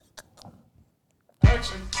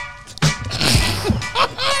action.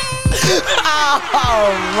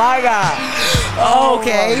 Oh my God.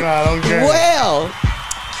 Okay. Oh my God, okay. Well,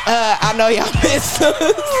 I know y'all missed us.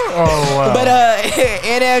 Oh wow. But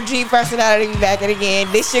NFG personality back at it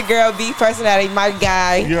again. This your girl B personality, my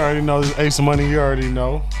guy. You already know this Ace of Money. You already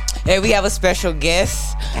know. And we have a special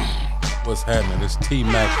guest. What's happening? It's T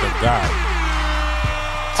Mac the guy.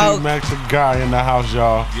 T-Mac the guy in the house,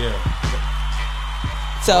 y'all. Yeah.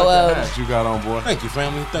 So Hat you got on, boy. Thank you,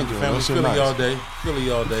 family. Thank you, Yeah, family. that shit Philly nice. all day.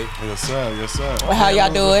 Philly all day. Yes, sir. Yes, sir. how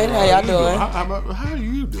y'all doing? How y'all doing? How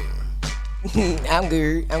you doing? I'm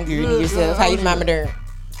good. I'm good. Good, Yourself? good. How your mama doing?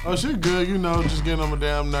 Oh, she good. You know, just getting on my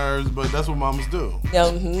damn nerves, but that's what mamas do.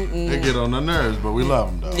 They get on their nerves, but we love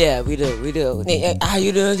them, though. Yeah, we do. We do. How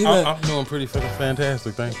you doing? I'm doing pretty fucking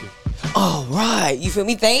fantastic. Thank you. All right. You feel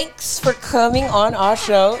me? Thanks for coming on our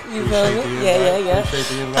show. You feel Appreciate me? the Yeah. invite.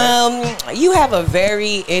 Appreciate the invite. You have a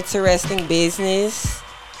very interesting business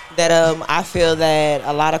that I feel that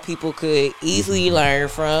a lot of people could easily learn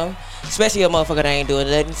from, especially a motherfucker that ain't doing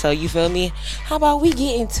nothing. So you feel me? How about we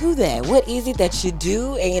get into that? What is it that you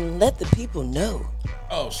do and let the people know?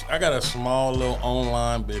 Oh, I got a small little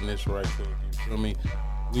online business right there. You feel me?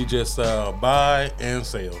 We just buy and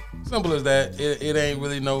sell. Simple as that. It ain't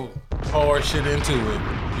really no hard shit into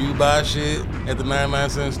it. You buy shit at the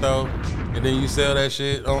 99-cent store, and then you sell that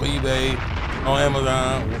shit on eBay, on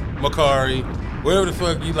Amazon, Mercari, wherever the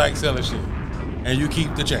fuck you like selling shit. And you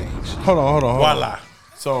keep the change. Hold on. Voila.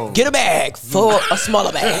 So Get a bag for a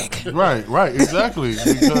smaller bag. right, exactly.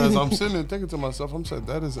 Because I'm sitting there thinking to myself, I'm saying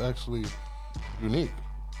that is actually unique.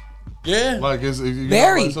 Yeah. Like it's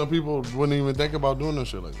Very. Like some people wouldn't even think about doing no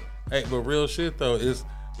shit like that. Hey, but real shit though, it's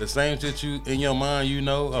the same shit you in your mind. You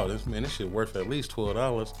know, oh, this shit worth at least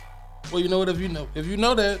 $12. Well, you know what? If you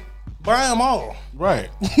know that, buy them all. Right,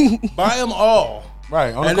 Buy them all.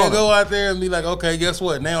 right. On And the then corner. go out there and be like, okay, guess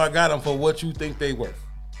what? Now I got them for what you think they worth,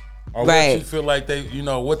 or Right. what you feel like they,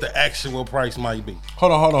 what the actual price might be.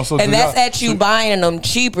 Hold on. So And do that's y'all- at you buying them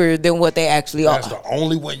cheaper than what they actually are. That's the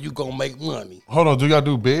only way you gonna make money. Hold on. Do y'all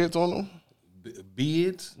do bids on them?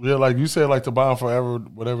 Bids. Yeah, like you said, like to buy them forever,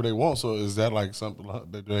 whatever they want. So is that like something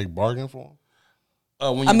that they bargain for?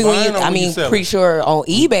 When I you mean, buying or when you selling? pretty sure on I'm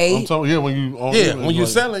eBay. talking, yeah, when you on Yeah, eBay, when you like-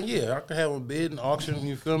 selling, yeah, I can have a bid and auction.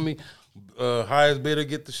 You feel me? Highest bidder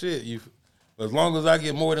get the shit. As long as I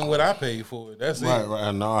get more than what I paid for it, that's Right, it.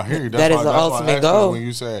 right. No, I hear you. That is the that's why I ultimate asked you goal. when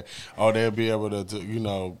you said, "Oh, they'll be able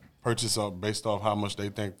to purchase up based off how much they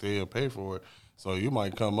think they'll pay for it." So you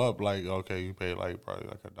might come up like, okay, you paid like probably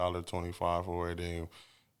like $1.25 for it, then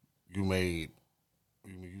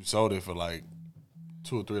you sold it for like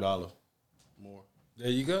 $2 or $3 more. There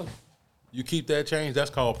you go. You keep that change. That's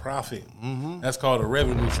called profit. That's called a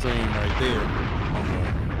revenue stream right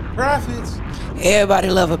there. Profits. Everybody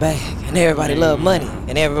love a bag, and everybody love money,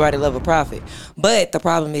 and everybody love a profit. But the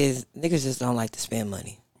problem is, niggas just don't like to spend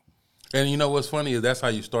money. And you know what's funny is that's how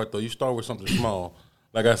you start though. You start with something small.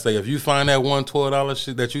 Like I say, if you find that one $12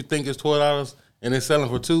 shit that you think is $12 and it's selling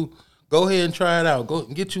for $2, go ahead and try it out. Go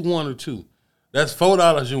and get you one or two. That's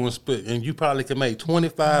 $4 you want to split, and you probably can make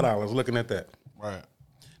 $25 looking at that. Right.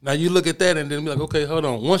 Now you look at that and then be like, okay, hold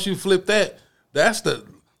on. Once you flip that, that's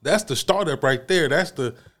the startup right there. That's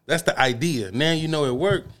the idea. Now you know it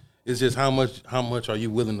worked. It's just how much are you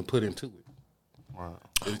willing to put into it.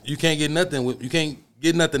 Right. You can't get nothing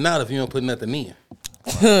out if you don't put nothing in.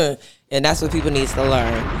 And that's what people need to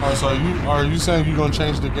learn. All right, so are you saying you're gonna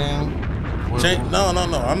change the game? No.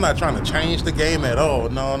 I'm not trying to change the game at all.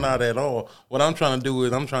 No, not at all. What I'm trying to do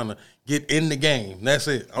is I'm trying to get in the game. That's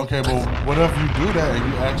it. Okay, but what if you do that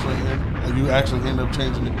and you actually end up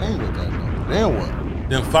changing the game with that? Though? Then what?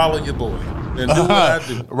 Then follow your boy. Then do what I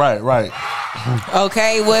do. Right.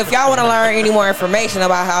 Okay, well, if y'all want to learn any more information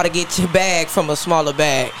about how to get your bag from a smaller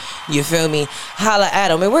bag, you feel me? Holla at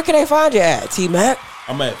them. And where can they find you at, T-Mac?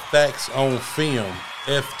 I'm at Facts on Film,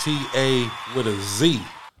 FTA with a Z,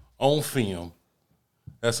 on film.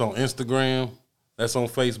 That's on Instagram. That's on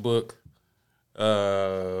Facebook.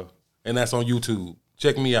 And that's on YouTube.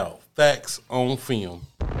 Check me out. Facts on Film.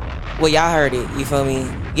 Well, y'all heard it. You feel me?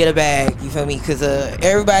 Get a bag. You feel me? Because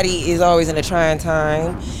everybody is always in a trying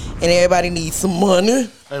time, and everybody needs some money.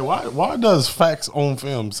 Hey, why does Facts on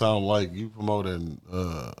Film sound like you promoting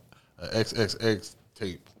a XXX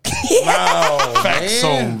tape? No, Facts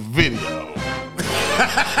man. on video.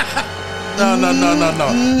 No.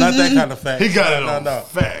 Not that kind of fact. He got it on no.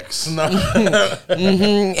 facts. No.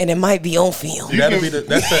 And it might be on film. That's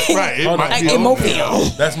that. Right. It Hold might on. be Like on film.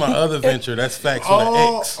 That's my other venture. That's facts with an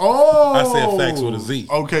X. Oh, I said facts with a Z.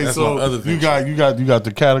 Okay, That's so my other you venture. got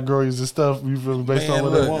the categories and stuff. You feel me, based Man, on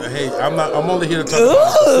what they look, want. hey, I'm only here to talk about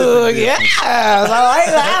Ooh, specific yeah. business. I like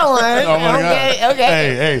that one. Oh my okay, God.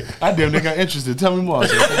 okay. Hey, I damn near got interested. Tell me more.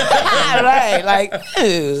 Right, like,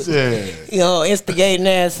 ew. Yeah. You know, instigating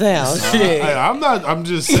that sound. Shit. Hey, I'm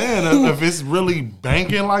just saying, if it's really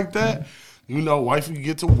banking like that, you know, wifey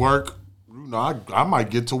get to work. You know, I might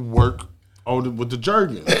get to work with the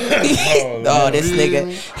jerkin. Oh, this nigga.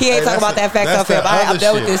 He ain't talking about that fact off him. I'm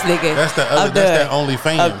done with this nigga. That's the I'm other. That's done.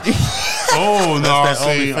 that OnlyFans. Oh no, That's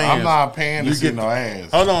that see, OnlyFans. I'm not paying to You see get- no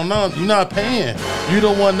ass. Hold on, no, you're not paying. You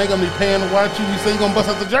the one they gonna be paying to watch you. You say you gonna bust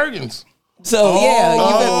out the jerkins. So, yeah,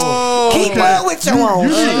 you keep on with your own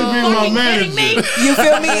You shit. should be my manager. You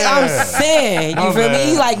feel me? I'm saying. You My feel me? bad.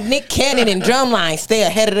 You like Nick Cannon and Drumline. Stay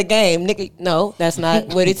ahead of the game. Nigga, no, that's not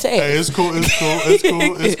what it says. Hey, it's cool. Let's It's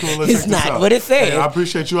check this not out. what it says. Hey, I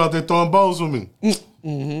appreciate you out there throwing balls with me. I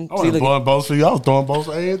See, wasn't look throwing balls for you. I was throwing balls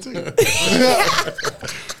for A&T.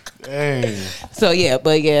 Dang. So yeah,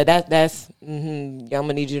 but yeah, that's. I'm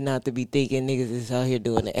gonna need you not to be thinking niggas is out here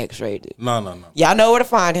doing the X-rated. No. Y'all know where to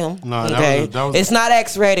find him. No, that okay, was- it's not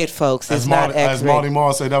X-rated, folks. It's not As Marty X-rated.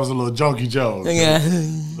 Marr said, that was a little jokey joke. Yeah.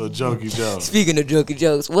 Little jokey joke. Speaking of jokey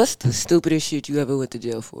jokes, what's the stupidest shit you ever went to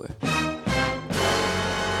jail for?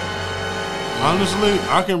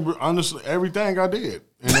 Honestly, everything I did.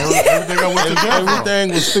 And everything I went to jail for. Everything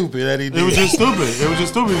was stupid that he did. It was just stupid.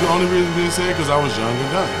 The only reason being said because I was young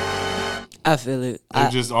and dumb. I feel it. It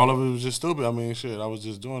was just all of it was just stupid. I mean, shit. I was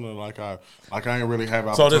just doing it like I ain't really have.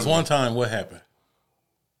 So this opportunity. one time, what happened?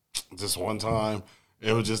 This one time.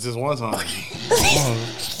 It was just this one time.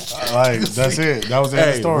 Like that's it. That was the end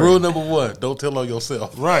of the story. Rule number 1: don't tell on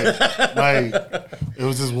yourself. Right. Like it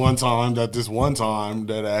was this one time that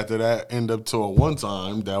after that ended up to a one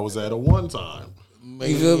time that was at a one time.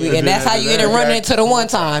 You feel me? And that's how you end up running into the one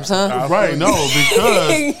times, huh? Right, no,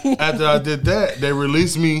 because after I did that, they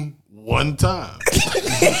released me one time.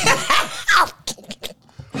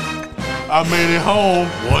 I made it home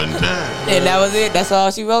one time. And that was it. That's all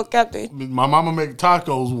she wrote, Captain. My mama make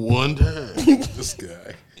tacos one time. This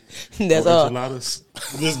guy. That's all. Enchiladas.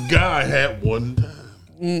 This guy had one time.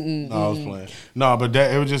 No, I was playing. No, but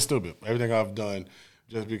it was just stupid. Everything I've done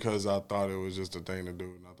just because I thought it was just a thing to do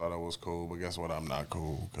and I thought I was cool. But guess what? I'm not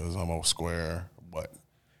cool because I'm a square butt.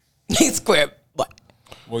 He's square, but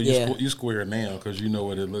Well, Yeah. you square now because you know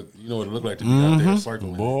what it look like to be out there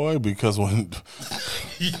circling. Boy, because when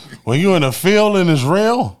you're in the field and it's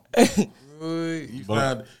real, Boy,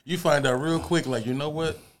 you find out real quick. Like, you know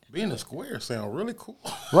what? Being a square sound really cool.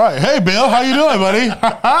 right? Hey, Bill, how you doing, buddy?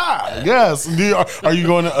 Yes. Are you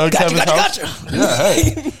going to Kevin's house? gotcha. Yeah.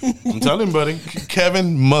 Hey, I'm telling you, buddy.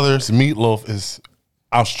 Kevin Mother's meatloaf is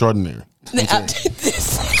extraordinary.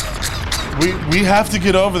 We have to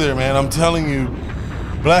get over there, man. I'm telling you,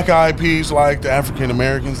 Black Eyed Peas like the African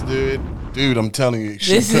Americans did. Dude, I'm telling you.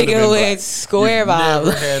 she This coulda been nigga black. went square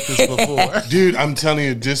Never vibe. had this before. Dude, I'm telling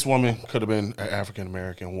you, this woman could have been an African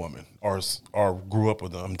American woman or grew up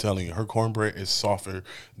with them. I'm telling you, her cornbread is softer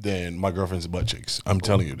than my girlfriend's butt cheeks. I'm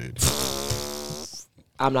telling you, dude.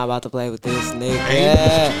 I'm not about to play with this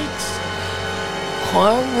nigga.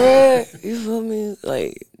 Cornbread, you feel me?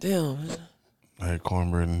 Like, damn. I had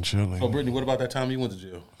cornbread and chili. So, Brittany, what about that time you went to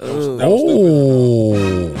jail? That Ooh.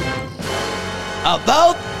 was stupid.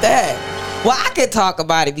 About that. Well, I could talk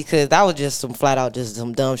about it because that was just some flat out just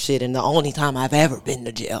some dumb shit, and the only time I've ever been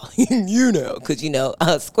to jail,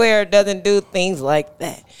 because Square doesn't do things like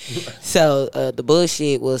that. So the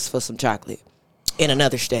bullshit was for some chocolate in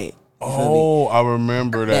another state. Oh, I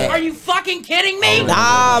remember that. Are you fucking kidding me?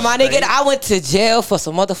 Nah, my nigga, I went to jail for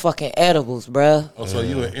some motherfucking edibles, bruh. Oh, so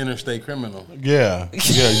you an interstate criminal? Yeah,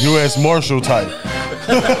 U.S. Marshal type.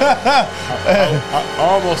 I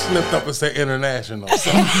almost slipped up and said international. Be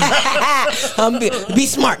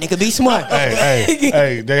smart, nigga. Be smart.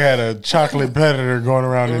 Hey, they had a chocolate predator going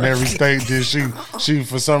around in every state. Did she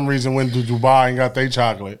for some reason went to Dubai and got their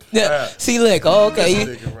chocolate. Yeah. See, look.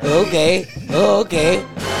 Okay.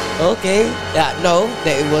 No,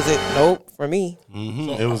 that it wasn't. Nope. For me,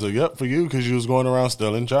 It was a yup for you because you was going around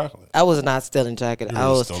stealing chocolate. I was not stealing chocolate. I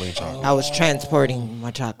were was stealing chocolate. I was transporting my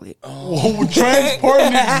chocolate.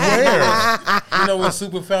 Transporting it where? You know what's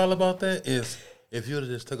super foul about that is if you would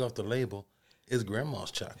have just took off the label, It's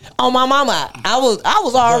grandma's chocolate. On my mama, I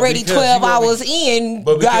was already 12 hours in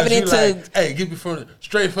driving into. Like, hey, give me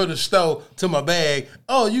straight from the store to my bag.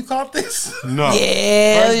 Oh, you caught this? No.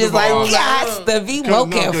 Yeah, it's just like got to be more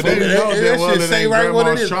careful. That shit say right what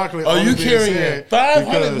it is. Oh, you carrying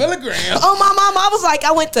 500 milligrams? Oh, my mama, I was like,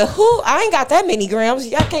 I went to who? I ain't got that many grams.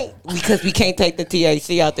 Y'all can't because we can't take the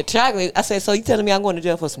THC out the chocolate. I said, so you telling me I'm going to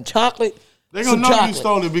jail for some chocolate? They gonna know you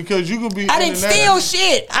stole it because you could be. I didn't steal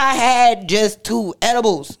shit. I had just 2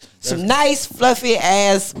 edibles, some nice fluffy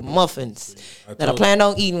ass muffins that I planned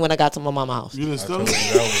on eating when I got to my mama's house. You didn't steal it.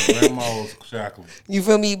 That was grandma's chocolate. You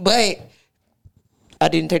feel me? But I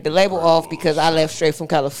didn't take the label off because I left straight from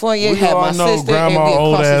California. We had all my know sister. grandma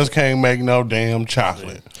old ass can't make no damn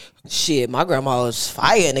chocolate. Shit, my grandma was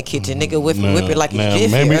fire in the kitchen, nigga, whip it like it's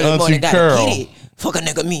jiffy. Maybe Early morning, Auntie Carol. get it. Fuck a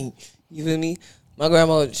nigga mean. You feel me? My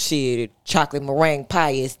grandma, shit, chocolate meringue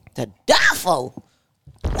pie is to die for.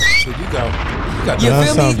 So you got You That feel me?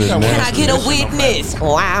 sounded Can I nasty. get a witness?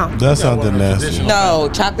 Wow. That's something nasty. No,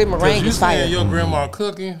 chocolate meringue you is fire. saying your grandma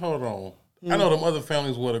cooking? Hold on. I know them other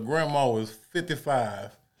families where the grandma was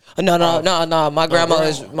 55. No. My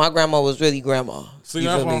grandma was really grandma. See, You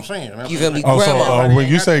that's feel what me? I'm saying. You feel me? Oh, so Grandma. when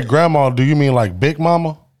you say grandma, do you mean like Big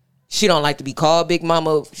Mama? She don't like to be called Big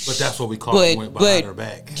Mama. But that's what we call her went behind her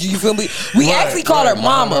back. You feel me? We actually call her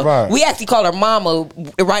Mama. right. We actually call her Mama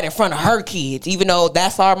right in front of her kids. Even though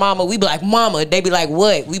that's our mama, we be like Mama. They be like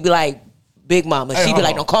what? We be like Big Mama. Hey, She be hold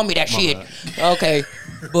like, on. don't call me that shit. Okay,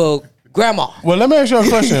 well, Grandma. Well, let me ask you a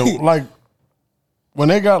question. Like, when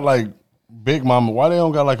they got like Big Mama, why they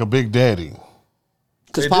don't got like a Big Daddy?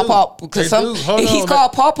 Because They Pawpaw, do. because They do. Hold he's on.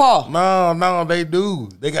 called Pawpaw. No, they do.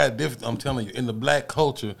 They got different. I'm telling you, in the black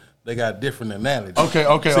culture, they got different analogies. Okay,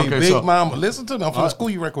 See, Big so- Mama, listen to me. I'm finna school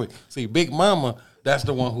you right quick. See, Big Mama, that's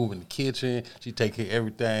the one who in the kitchen. She take care of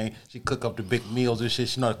everything. She cook up the big meals and shit.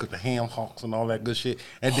 She know how to cook the ham hocks and all that good shit.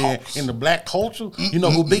 And then in the black culture, you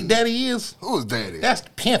know who Big Daddy is? Who's Daddy? That's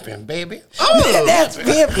pimping, baby. That's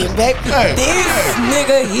pimping, baby. Hey, This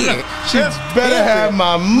nigga here. She better have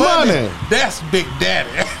my money. That's Big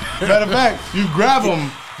Daddy. Matter of fact, you grab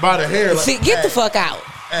him by the hair. Like, See, get the fuck out.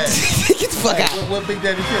 Hey. Get the fuck out. What Big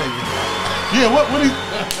Daddy tell you? yeah, what he?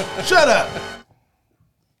 Shut up.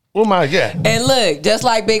 What my yeah? And look, just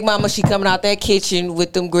like Big Mama, she coming out that kitchen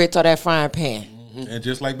with them grits or that frying pan. And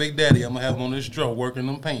just like Big Daddy, I'm gonna have him on this draw working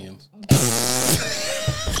them pans.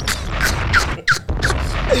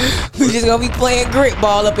 We just gonna be playing grit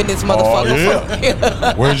ball up in this motherfucker.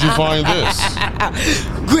 Yeah. Where'd you find this?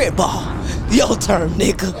 Grit ball. Your turn,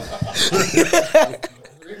 nigga.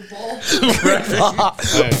 Grit ball.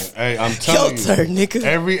 Hey, I'm telling Your turn, you. nigga.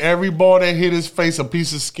 Every ball that hit his face, a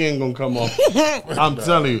piece of skin gonna come off. I'm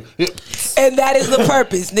telling you. And that is the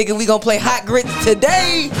purpose, nigga. We gonna play hot grits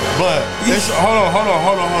today. But it's, hold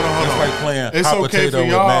on. It's like playing It's hot okay potato for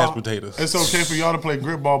with y'all. mashed potatoes. It's okay for y'all to play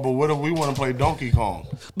grit ball, but what if we want to play Donkey Kong?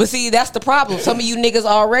 But see, that's the problem. Some of you niggas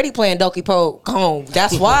already playing Donkey Kong.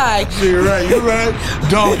 That's why. You're right.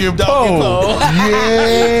 Donkey Kong.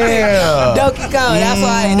 Yeah. Donkey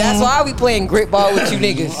Kong. That's why we playing grit ball with you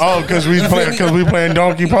niggas. Oh, because we playing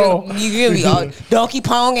Donkey Kong. You hear me? Donkey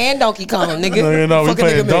Pong and Donkey Kong, nigga. You know, we Fuck a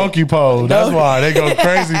playing nigga mean. Donkey Pong. That's why they go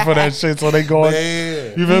crazy for that shit. So they going.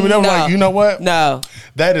 Man. You feel me? They're No. like, you know what? No.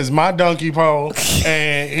 That is my Donkey Pong,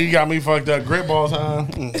 and he got me fucked up. Grit ball time.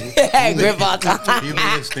 Grit ball time. He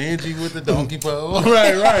was stingy with the donkey pole.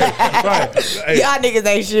 Right. Hey, Y'all niggas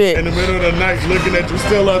ain't shit. in the middle of the night, looking at you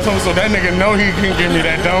still up to him, so that nigga know he can give me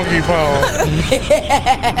that Donkey Pong.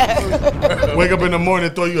 Wake up in the morning,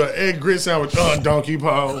 throw you an egg grit sandwich. Donkey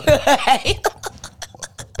Pong.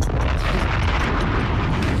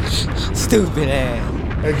 Stupid ass.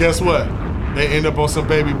 And guess what? They end up on some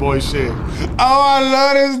baby boy shit. Oh, I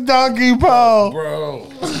love this Donkey Pong. Bro.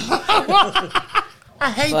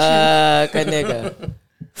 I hate Fuck a nigga.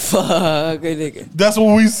 Fuck a nigga. That's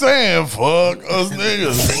what we saying. Fuck us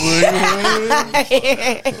niggas.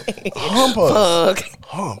 Hump us. Fuck.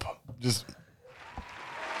 Hump. Just.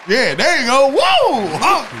 Yeah, there you go. Whoa.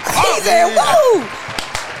 Hump. He said, woo.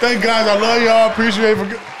 Thank guys. I love y'all. Appreciate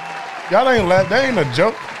it. Y'all ain't laugh. That ain't a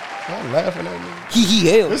joke. Y'all laughing at me.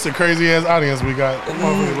 Yeah. This is a crazy ass audience we got.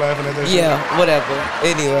 Motherfuckers laughing at that shit. Yeah, whatever.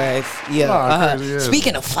 Anyways, yeah. Nah, crazy ass.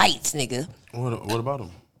 Speaking of fights, nigga. What about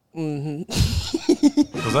them?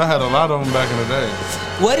 Because I had a lot of them back in the day.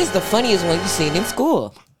 What is the funniest one you seen in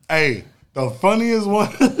school? Hey, the funniest one.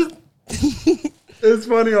 It's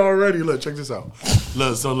funny already. Look, check this out.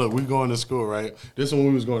 Look, we going to school, right? This one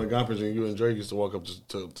we was going to Gompers, and you and Drake used to walk up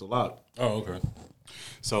to Lock. Oh, okay.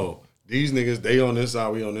 So these niggas, they on this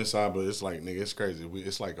side, we on this side, but it's like, nigga, it's crazy.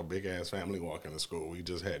 It's like a big ass family walking to school. We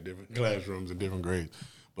just had different classrooms and different grades.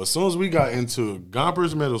 But as soon as we got into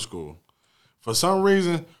Gompers Middle School, for some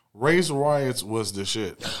reason, race riots was the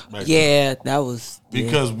shit. Back then. That was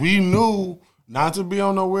Because we knew not to be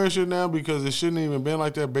on no weird shit now because it shouldn't even been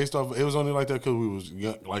like that based off. It was only like that because we was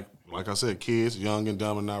young, like I said, kids, young and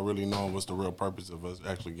dumb and not really knowing what's the real purpose of us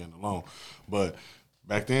actually getting along. But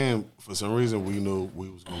back then, for some reason, we knew we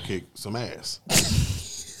was gonna kick some ass.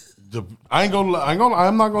 I'm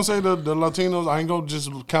not gonna say the Latinos. I ain't gonna just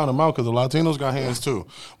count them out because the Latinos got hands too.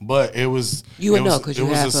 But it was you would know because you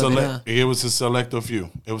have some. It was a selective few.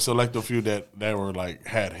 It was a selective few that were like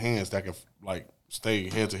had hands that could like stay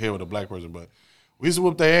head to head with a black person. But we used to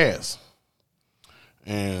whoop their ass.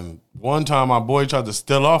 And one time my boy tried to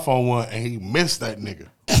steal off on one and he missed that nigga.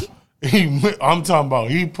 I'm talking about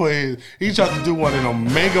he tried to do one of them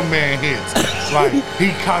Mega Man hits. Like he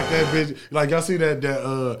cocked that bitch. Like y'all see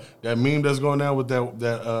that meme that's going down with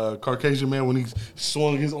that Caucasian man when he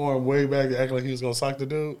swung his arm way back and act like he was gonna sock the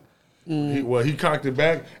dude. He cocked it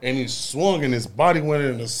back and he swung and his body went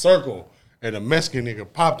in a circle and the Mexican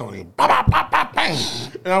nigga popped on him. Bah, bah, bah, bah, bang.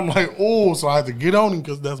 And I'm like, oh, so I had to get on him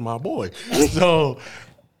because that's my boy. So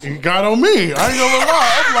he got on me. I ain't gonna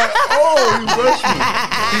lie. I'm like, oh, he rushed me.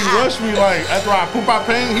 He rushed me like after I poop out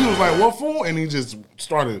pain. He was like, what for? And he just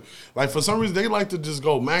started like for some reason they like to just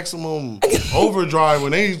go maximum overdrive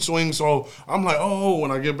when they swing. So I'm like, oh, when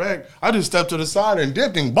I get back, I just stepped to the side and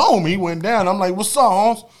dipped and boom, he went down. I'm like, what's up,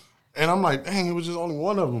 Holmes? And I'm like, dang, it was just only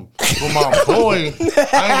one of them. But my boy,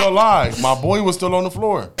 I ain't gonna lie, my boy was still on the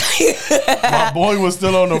floor. My boy was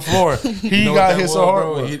still on the floor. He got hit so hard.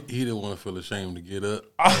 Bro, he didn't want to feel ashamed to get up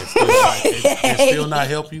and still not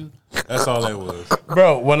help you. That's all that was.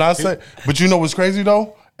 Bro, when I say, but you know what's crazy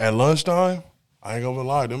though? At lunchtime, I ain't gonna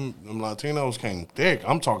lie, them Latinos came thick.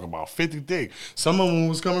 I'm talking about 50 thick. Some of them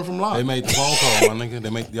was coming from Lock. They made the phone call, my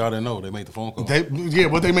nigga. Y'all didn't know. They made the phone call. They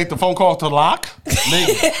make the phone call to Lock?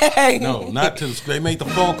 Nigga. No, not to the, they made the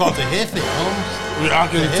phone call to Hefe, Holmes. I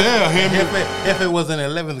can tell him. Hefe was in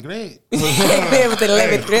 11th grade. Hefe was in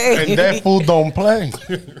 11th grade. And that fool don't play.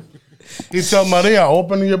 He tell Maria,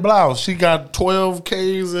 open your blouse. She got 12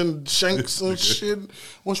 Ks and shanks and shit.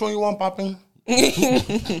 Which one you want, Poppin'?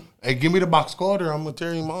 Hey, give me the box quarter. I'm gonna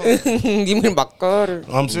tear him off. Give me the box quarter.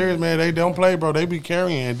 I'm serious, man. They don't play, bro. They be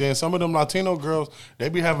carrying. And then some of them Latino girls, they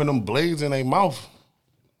be having them blades in their mouth.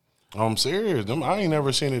 I'm serious. I ain't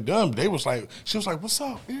never seen it done. She was like, "What's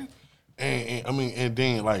up, man?" And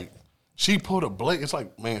then like she pulled a blade. It's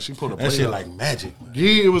like, man, she pulled a blade. That shit like magic.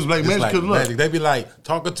 Yeah, it was like magic. Like look, magic. They be like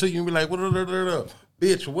talking to you and be like, "What?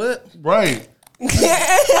 Bitch, what?" Right. No,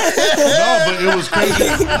 but it was crazy.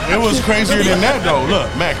 It was crazier than that, though. Look,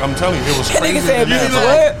 Mac, I'm telling you, it was crazier than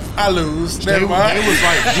that. What? I lose. It was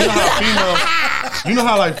like, you know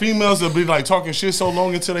how like females will be like talking shit so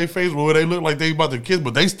long into their face where they look like they about to kiss,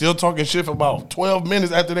 but they still talking shit for about 12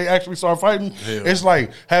 minutes after they actually start fighting. Hell. It's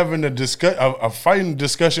like having a fighting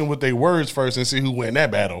discussion with their words first and see who win that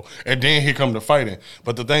battle, and then here come the fighting.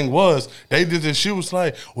 But the thing was, they did this. She was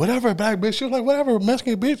like, whatever, black bitch. She was like, whatever,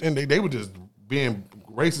 Mexican bitch, and they were just being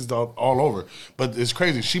racist all over. But it's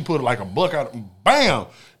crazy. She put like a book out, bam!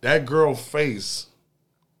 That girl's face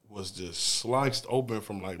was just sliced open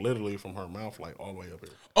from like literally from her mouth like all the way up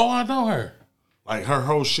here. Oh, I know her. Like her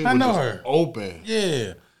whole shit was just open.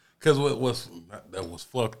 Yeah. Because what was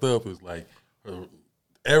fucked up is like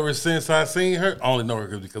ever since I seen her, I only know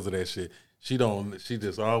her because of that shit. She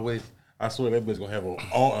just always, I swear that bitch gonna have a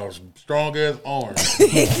strong ass arm. I'm sick.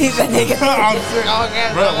 Bro,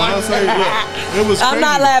 when I say, look, it was crazy. I'm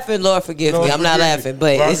not laughing, Lord forgive me. I'm not laughing,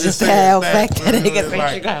 but it's just how fact that nigga think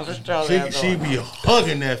she gonna have a strong ass arm. She be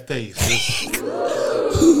hugging that face.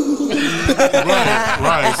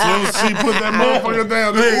 Right. As soon as she put that motherfucker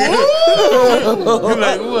down, you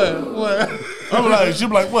like, what? I'm like, she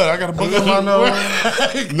be like, what? I got a book on my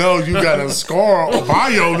nose? No, you got a scar by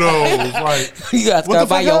your nose. Like, you got a scar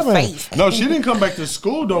by your face. No, she didn't come back to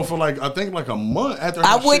school though for like I think like a month after her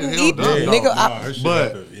I wouldn't either, nigga.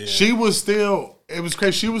 But she was still. It was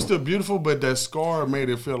crazy. She was still beautiful, but that scar made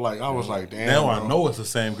it feel like I was like, damn. Now I know it's the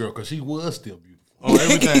same girl because she was still beautiful. Oh,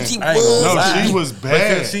 everything. She was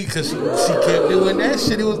bad. Because she kept doing that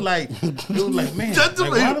shit. It was like man, like,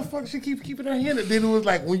 why the fuck she keep keeping her hand? And then it was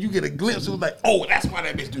like when you get a glimpse, it was like, oh, that's why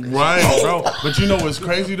that bitch do that. Right, bro. But you know what's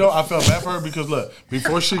crazy though? I felt bad for her because look,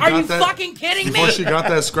 before she got that, fucking kidding me? Before she got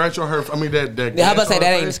that scratch on her, I mean that. Yeah, how about say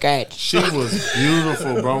that ain't a scratch? She was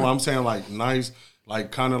beautiful, bro. I'm saying like nice.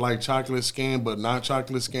 Like kind of like chocolate skin, but not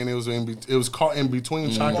chocolate skin. It was caught in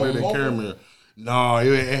between chocolate and caramel. No,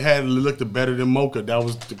 it had looked better than mocha. That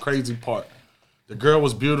was the crazy part. The girl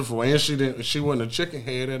was beautiful, and she wasn't a chicken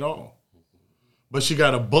head at all. But she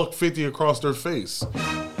got $150 across her face.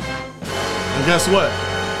 And guess what?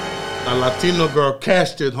 A Latino girl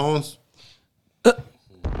cashed it, Holmes.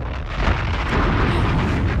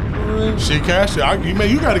 She cashed it.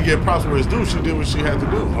 You got to get props where it's due. She did what she had to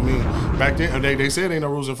do. I mean, back then, they said ain't no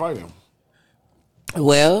rules in fighting.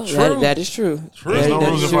 Well, that is true. There's no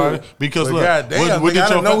rules in fighting. Because look, I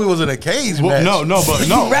didn't know we was in a cage match. No,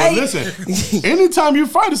 Right? but listen, anytime you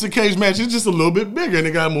fight, it's a cage match. It's just a little bit bigger, and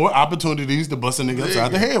they got more opportunities to bust a nigga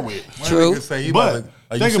upside the head with. True. But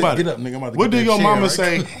think about it. What do your mama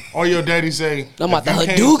say or your daddy say? I'm about to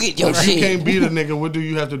Hadouken your shit. If you can't beat a nigga, what do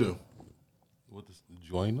you have to do?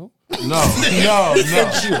 Join them? No.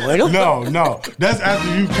 That's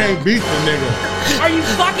after you can't beat the nigga. Are you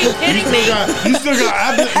fucking kidding me? You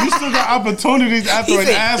still got opportunities after an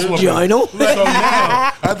ass whooping. Join them? So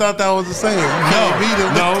now, I thought that was the same. No.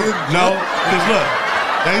 Because look,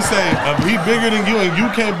 they say if he bigger than you and you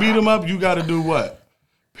can't beat him up, you got to do what?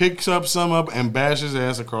 Picks up some up and bash his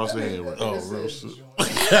ass across the head. Right? Oh, real shit.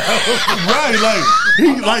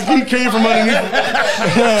 Right, he came from underneath.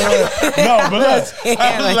 No, but look,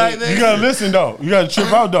 you gotta listen though. You gotta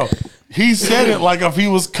trip out though. He said it like if he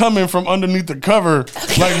was coming from underneath the cover,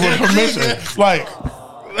 like with permission. Like,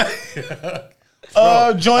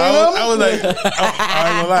 join him. I was like, I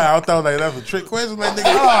ain't gonna lie. I thought like that's a trick question. Like,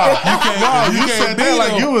 nigga, you said that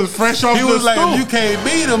like you was fresh off the stool. He was like, if you can't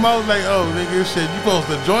beat him, I was like, oh, nigga, shit, you supposed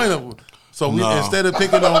to join him. So instead of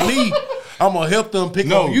picking on me, I'm gonna help them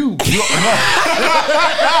pick on you.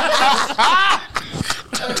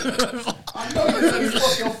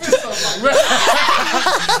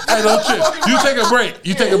 Hey, don't trip. You take a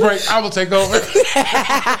break. I will take over.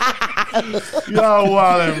 Y'all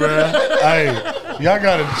wildin', man. Hey, y'all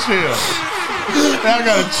gotta chill. Y'all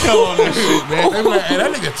gotta chill on this shit, man. They like, hey,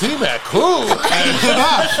 that nigga T-Mac cool.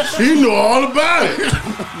 He know all about it.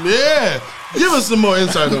 Yeah. Give us some more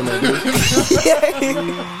insight on that, dude.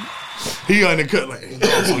 He undercut like,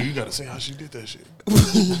 hey, so you gotta say how she did that shit.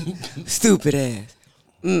 Stupid ass.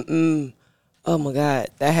 Oh my God,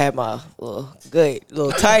 that had my little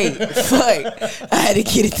tight. Fuck, I had to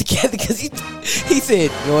get it together because he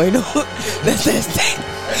said, join them. That's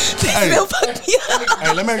still fucked me up.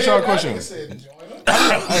 Hey, let me ask y'all a question.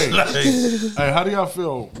 Hey, how do y'all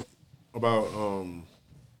feel about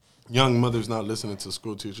young mothers not listening to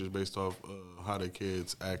school teachers based off how their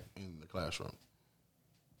kids act in the classroom?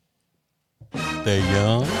 They're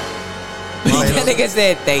young. That nigga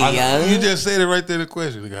said they young. You just said it right there. The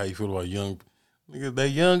question, nigga, how you feel about young niggas? They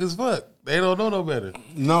young as fuck. They don't know no better.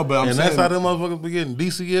 No, but I'm saying that's how them motherfuckers be getting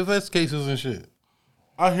DCFS cases and shit.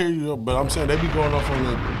 I hear you, but I'm saying they be going off on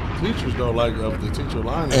the teachers though, like of the teacher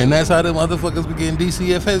line. And that's how them motherfuckers be getting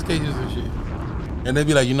DCFS cases and shit. And they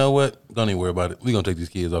be like, you know what? Don't even worry about it. We gonna take these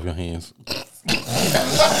kids off your hands.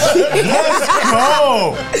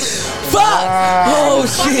 Oh, fuck! Oh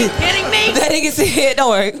shit! Kidding me? That nigga said,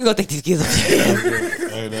 "Don't worry, we gonna take these kids off."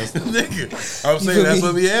 Hey, that's nigga. I'm saying that's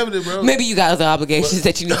what be happening, bro. Maybe you got other obligations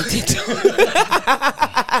that you need to tend to.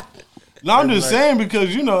 No, I'm just saying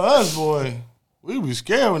because you know us, boy, we be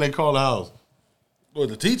scared when they call the house. What,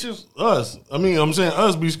 the teachers? Us. I mean, I'm saying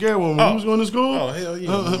us be scared when we was going to school. Oh, hell yeah.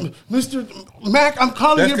 Mr. Mac, I'm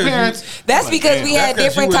calling your parents. That's because we had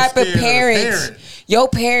different type of parents. Your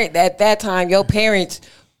parent, at that time, your parents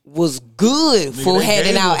was good for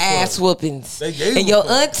handing out ass whoopings. And your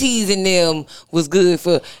aunties and them was good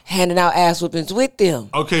for handing out ass whoopings with them.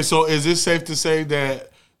 Okay, so is it safe to say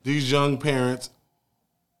that these young parents,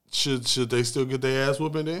 should they still get their ass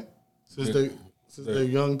whooping then? Since they're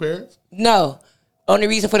young parents? No. Only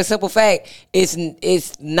reason for the simple fact it's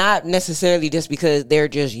not necessarily just because they're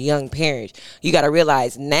just young parents. You got to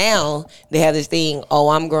realize now they have this thing. Oh,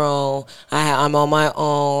 I'm grown. I'm on my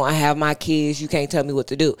own. I have my kids. You can't tell me what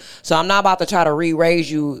to do. So I'm not about to try to re-raise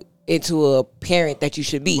you into a parent that you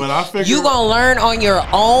should be. You gonna learn on your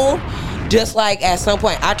own. Just like at some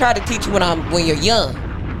point, I try to teach you when you're young,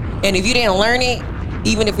 and if you didn't learn it,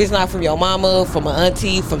 even if it's not from your mama, from an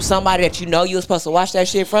auntie, from somebody that you know you were supposed to watch that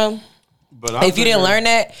shit from. But if you didn't learn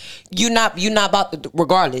that, you're not about to,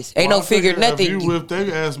 regardless. Ain't no figure nothing. If you whip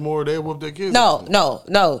their ass more, they whoop their kids. No.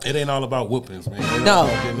 It ain't all about whoopings, man.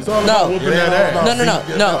 It's all about whooping that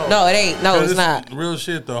ass. No, it ain't. No, it's not. Real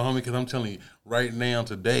shit though, homie, because I'm telling you, right now,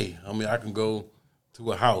 today, I mean, I can go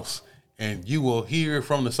to a house and you will hear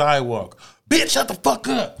from the sidewalk, bitch, shut the fuck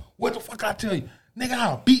up. What the fuck I tell you? Nigga,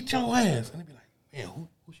 I'll beat your ass. And they be like, man, who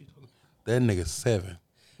she talking to? That nigga's 7.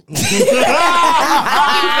 That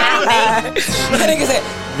nigga said,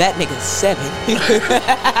 that nigga's 7.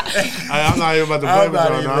 I'm not even about to play with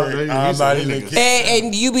y'all. I'm not even.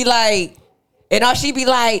 And you be like, and all she be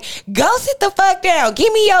like, go sit the fuck down.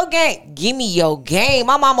 Give me your game. Give me your game.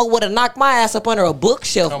 My mama would have knocked my ass up under a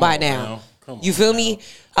bookshelf by now. You feel me?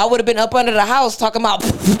 I would have been up under the house talking about.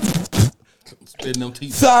 Spitting them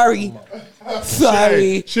teeth. Sorry.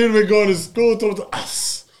 She'd have been going to school talking to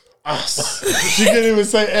us. She can't even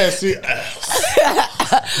say S. She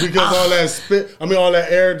because all that spit. I mean, all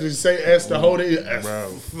that air to say S to hold it.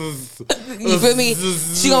 You feel me?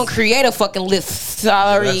 She gonna create a fucking list.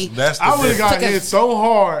 Sorry. That's I would have got hit so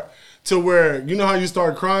hard to where you know how you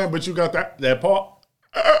start crying, but you got that part.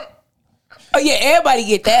 Oh yeah, everybody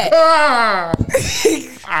get that.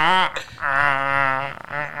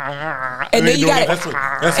 And then you got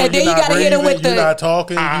and then you got to hit it with the. You're not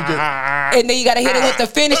talking. You just. And then you got to hit it with the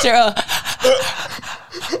finisher.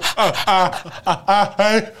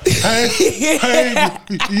 Hey,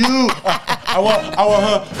 you! I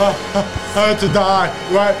want her to die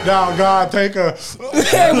right now. God, take her.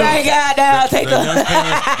 Right, God, now take her.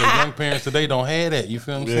 The young parents today don't have that. You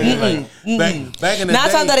feel what I'm saying? Like back in the 9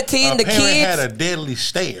 day, times out of 10, the parent kids had a deadly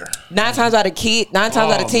stare. 9 times out of 10,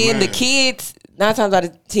 the kids. 9 times out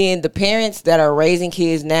of 10, the parents that are raising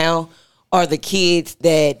kids now are the kids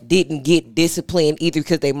that didn't get disciplined either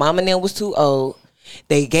because their mom and them was too old,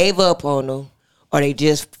 they gave up on them, or they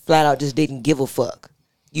just flat out just didn't give a fuck.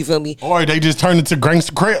 You feel me? Or they just turned into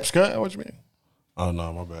gangster Crips. What you mean? Oh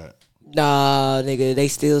no, my bad. Nah, nigga, they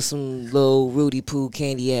still some little Rudy Poo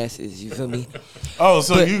candy asses. You feel me? Oh,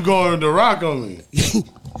 so you going to rock on me?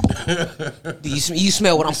 You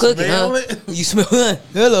smell what I'm cooking, Smell huh? it? You smell?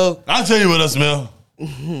 Hello. I'll tell you what I smell.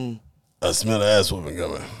 I smell the ass whooping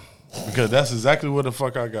coming. Because that's exactly what the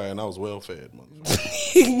fuck I got, and I was well fed.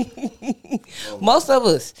 Most of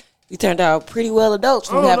us, we turned out pretty well adults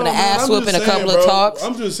from having an ass whooping, a couple of talks,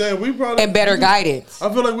 I'm just saying we probably and better guidance. I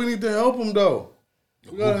feel like we need to help them though.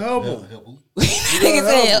 We gotta help them. Nigga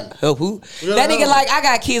said, help who? That nigga like, I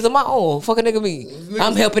got kids of my own. Fuck a nigga me.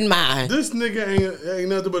 I'm helping mine. This nigga ain't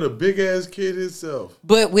nothing but a big ass kid himself.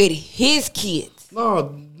 But with his kids.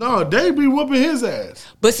 No, they be whooping his ass.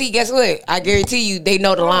 But see, guess what? I guarantee you, they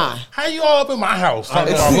know the line. How you all up in my house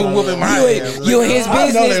talking about who whooping my ass? You and his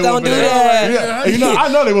business don't do that. Yeah, you know, I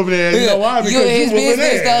know they whooping their ass. You know why? Because You and his whooping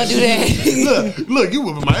business their ass. don't do that. Look, you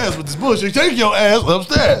whooping my ass with this bullshit. Take your ass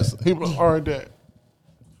upstairs. He was all right, Dad.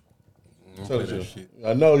 Play that shit.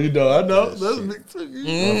 I know you know. I know. That's big.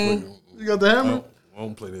 You got the hammer. I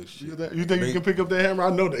won't play that shit. You think you can pick up that hammer? I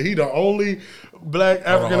know that he the only black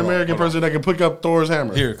African American person that can pick up Thor's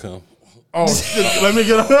hammer. Here it come. Oh, shit, let me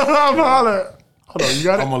get. I'm holler. Hold on, you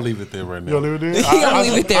got it. I'm gonna leave it there right now. You gonna leave it there? He gonna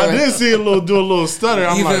leave it there, I right? did see it do a little stutter.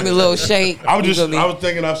 I'm You feel like, me? A little shake. I was You just, feel me? I was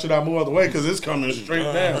thinking, should I move out the way because it's coming straight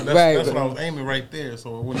down. That's what I was aiming right there.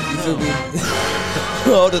 So it wouldn't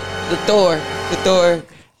Oh, the Thor.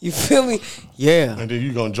 You feel me? Yeah. And then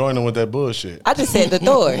you gonna join them with that bullshit. I just said the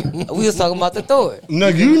Thor. We was talking about the Thor. No,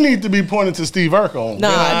 you need to be pointing to Steve Urkel.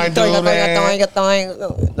 Nah, throwing.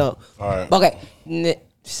 No. All right. Okay.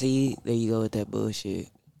 See, there you go with that bullshit.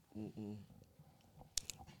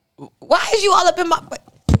 Why is you all up in my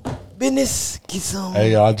business? Get some.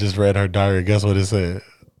 Hey, y'all, I just read her diary. Guess what it said?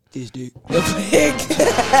 This dick. Hey,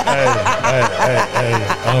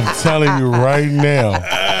 I'm telling you right now,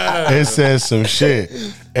 it says some shit.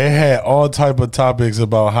 It had all type of topics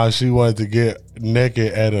about how she wanted to get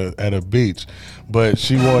naked at a beach, but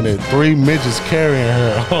she wanted 3 midgets carrying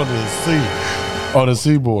her on the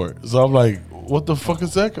seaboard. So I'm like, what the fuck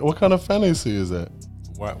is that? What kind of fantasy is that?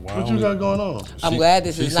 Why What you got going on? I'm glad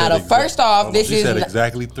this is not a first off. This she is said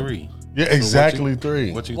exactly 3. Yeah, exactly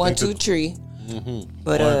 3. What you 1, think 2, 3.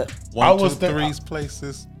 But I I was was think- three's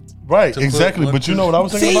places. Right, To exactly. put But you know what I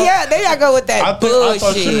was thinking see, about? yeah, there y'all go with that I thought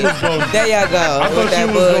she bullshit. was gonna- There y'all go I with thought she that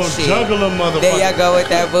was going to bullshit. juggle a motherfucker. There y'all go with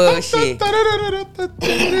that bullshit.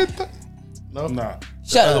 No? Nah.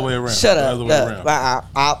 Shut the up. other way around. Shut The up. other way around.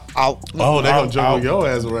 Oh, they going to juggle your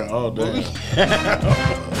ass around. Oh, damn.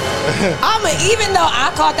 Even though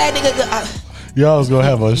I caught that nigga. Y'all was going to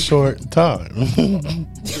have a short time.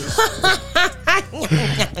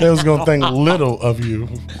 They was going to think little of you.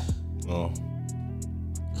 Oh.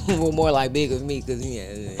 Well, more like big of me, cause yeah.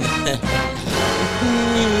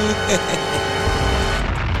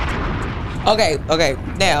 Okay.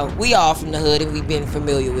 Now we all from the hood and we've been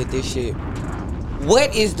familiar with this shit.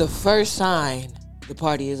 What is the first sign the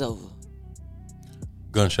party is over?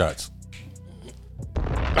 Gunshots.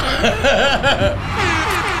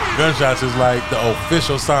 Gunshots is like the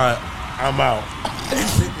official sign. I'm out.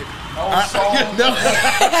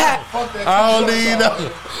 I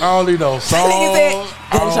don't need no songs. Nigga said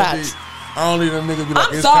gunshots. I don't need a nigga be like,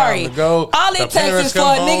 I'm it's sorry. time to go. All The it takes parents is for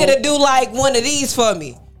come a nigga home. to do like one of these for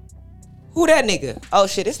me. Who that nigga? Oh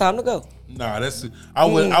shit, it's time to go. Nah, that's I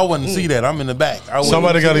wouldn't see that. I'm in the back. I wouldn't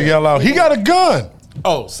Somebody see got to that. yell out, he got a gun.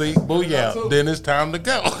 Oh, see, booyah. Then it's time to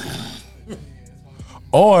go.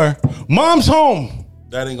 Or mom's home.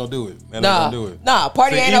 That ain't gonna do it. That ain't gonna do it. Nah,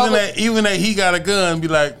 party ain't even over. Even that he got a gun, be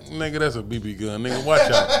like, nigga, that's a BB gun. Nigga, watch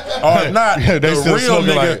out. Or not, Yeah, they the still real smoking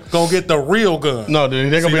nigga like- gonna get the real gun. No, they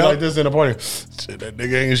gonna See be that? like this in the party. Shit, that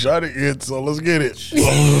nigga ain't shot it yet, so let's get it.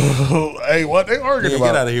 Hey, what they arguing Nigga, about?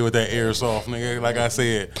 get out of here with that airsoft, nigga. Like I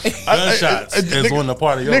said, gunshots is nigga, when the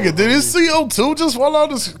party over. Nigga, did his CO2 just fall out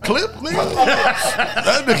this clip, nigga?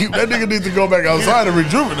 that nigga needs to go back outside and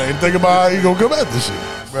rejuvenate and think about how he gonna come at this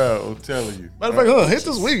shit. Bro, I'm telling you. Matter of fact, hit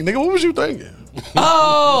this week, nigga. What was you thinking?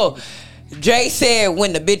 Oh, Dre said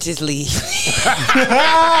when the bitches leave.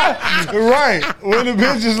 Right, when the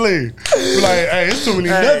bitches leave. Be like, hey, it's too many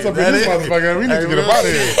nuts up in this motherfucker. We need to get up out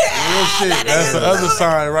of here. Real shit. That's the other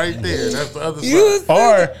sign right there. That's the other You sign.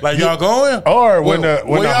 Or Like y'all going? Or when where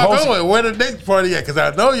the y'all host, going? Where the next party at? Because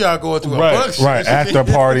I know y'all going to a right, function. right, after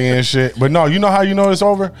party and shit. But no, you know how you know it's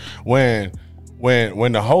over? When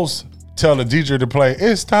the host tell the DJ to play,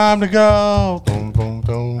 it's time to go. Boom, boom,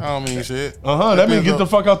 boom. I don't mean shit. That means get the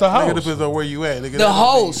fuck out the Nigga, house. depends on where you at. Nigga, The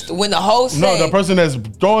host, when the host No, say, the person that's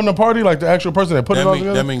throwing the party, like the actual person that put it all That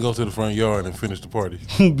together. mean go to the front yard and finish the party.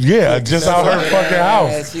 Yeah, just out her fucking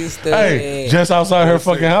Yes, house. you stupid. Hey, just outside her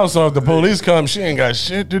fucking house. So if the police come, she ain't got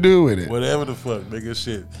shit to do with it. Whatever the fuck, nigga,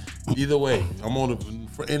 shit. Either way, I'm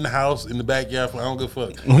in the house, in the backyard. I don't give a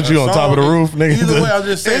fuck. What, you A on top of the song- roof, nigga? Either way, I'm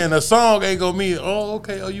just saying, a song ain't gonna mean, oh,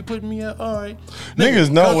 okay, oh, you putting me up, all right.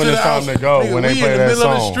 Niggas know come when to it's the time house. to go, Nigga, when they we play in the that middle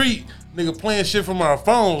of the song. street, nigga, playing shit from our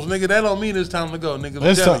phones, nigga. That don't mean it's time to go, nigga. I'm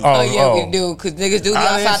It's telling time- you. oh yeah, we do, because niggas do be I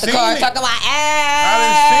done outside the seen car it. talking about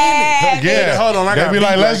I done seen it. Yeah, Hold on, I they got be beat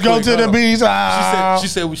like, right let's go quick, to hold the on. beach. Ah. She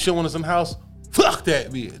said we showing us in the house. Fuck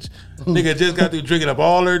that bitch. Nigga just got through drinking up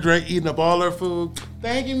all her drink, eating up all her food.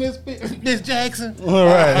 Thank you, Miss Jackson. All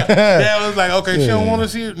right. That was like, okay, she don't Yeah. want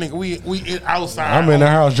us here. Nigga, we outside. I'm in the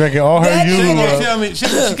house drinking all her That She ain't gonna usual. tell me. She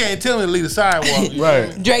can't tell me to leave the sidewalk.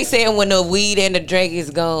 Right. Dre said when the weed and the drink is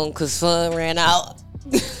gone because fun ran out.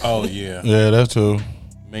 Oh yeah, Yeah, that's true.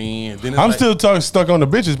 man. Then it's I'm like, still stuck on the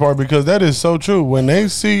bitches part because that is so true. When they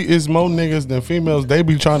see it's more niggas than females, they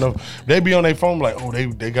be on their phone like, oh,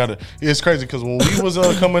 they gotta. It's crazy because when we was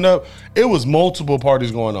coming up, it was multiple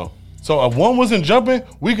parties going on. So if one wasn't jumping,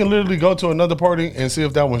 we can literally go to another party and see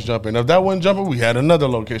if that one's jumping. If that wasn't jumping, we had another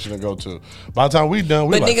location to go to. By the time we done,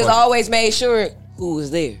 we But like, niggas fuck it. always made sure who was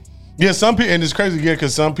there. Yeah, some people, and it's crazy, yeah,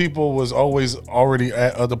 because some people was always already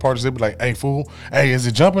at other parties. They'd be like, hey, fool, hey, is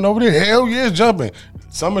it jumping over there? Hell yeah, it's jumping.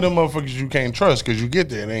 Some of them motherfuckers you can't trust because you get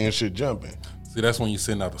there and ain't shit jumping. see, that's when you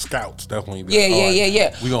send out the scouts. That's when you be Yeah, like, yeah, all right,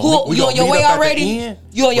 yeah. We gonna, Who- we you gonna on your meet way up at the already? end,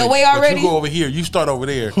 You on your way but already? you go over here. You start over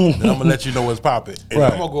there, and I'm gonna let you know what's popping. And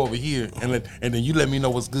Right. I'm gonna go over here, and then you let me know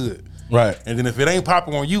what's good. Right. And then if it ain't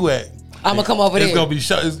popping where you at, I'ma come over it's there. gonna be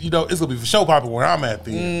show, it's gonna be for show popping where I'm at.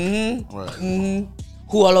 Then Right.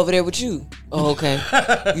 Who all over there with you? Oh, okay.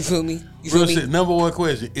 You feel me? You feel real me? shit. Number one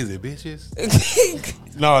question: is it bitches?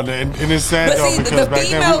 No, and it's sad But though see, because the back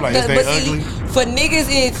then we female, were like, is they but see, ugly? for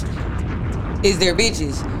niggas, it's their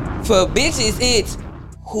bitches. For bitches, it's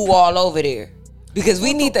who all over there. Because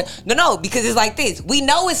we need no, because it's like this. We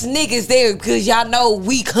know it's niggas there because y'all know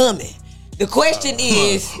we coming. The question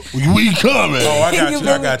is, We coming. Oh, I got you. feel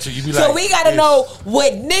I me? got you. You be so like, we gotta it's- know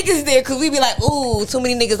what niggas there because we be like, ooh, too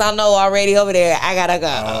many niggas I know already over there. I gotta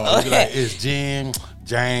go. You be like, it's Jim,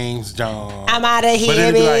 James, John. I'm out of But here,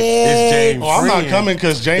 then it be like, it's James. Oh, I'm not friend. coming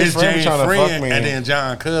 'cause James It's friend was trying to fuck me. And then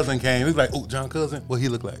John cousin came. He's like, oh, John cousin, what he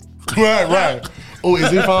look like? Right. Oh, is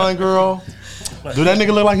he fine, girl? Do that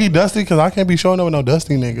nigga look like he dusty? Because I can't be showing up with no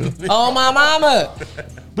dusty nigga. Oh my mama.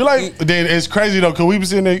 Be like, then it's crazy though, because we be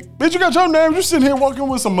sitting there, bitch, you got your name, you sitting here walking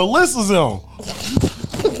with some Melissas on.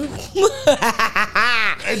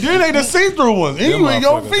 And then they the see-through ones. And you and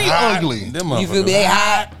your motherfuckers feet hot. ugly. Them You feel me? motherfuckers They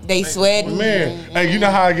hot, they sweating. Man, hey, you know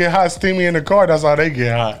how I get hot, steamy in the car? That's how they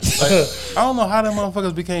get hot. I don't know how them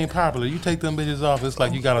motherfuckers became popular. You take them bitches off, it's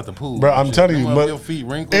like you got out the pool. Bro, I'm Shit. telling you, Them but your feet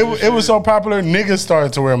wrinkled. it, and it was shit. so popular, niggas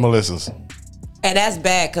started to wear Melissas. And that's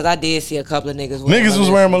bad because I did see a couple of niggas wearing Niggas was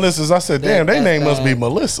wearing Melissas. I said, damn, they That's name must be bad.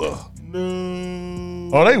 Melissa.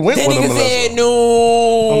 Oh, they went That with a nigga Melissa. said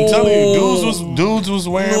no. I'm telling you, dudes was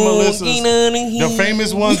wearing No, Melissas. The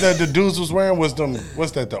famous ones that the dudes was wearing was them.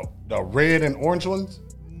 What's that though? The red and orange ones.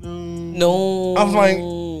 No. I was like,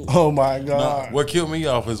 oh my god. What killed me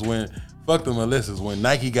off is when fuck the Melissas, when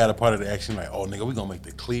Nike got a part of the action, like, oh nigga, we gonna make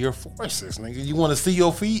the clear forces, nigga. You wanna see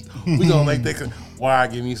your feet? We gonna make that. Why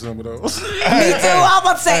give me some of those? Me too. I'm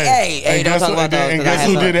about to say, hey, don't guess talk who, about those. and 'cause I guess had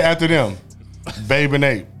who some. did it after them? Babe and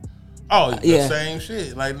Ape. Oh, Yeah. the same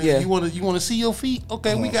shit. Like, nigga, Yeah. you wanna see your feet?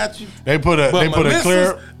 Okay, we got you. They put a But a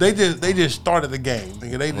clear. Melissas, they just started the game,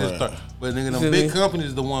 nigga. They just Right. start, but nigga, them Feel big me?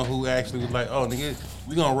 companies the one who actually was like, oh nigga,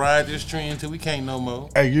 We gonna ride this trend until we can't no more.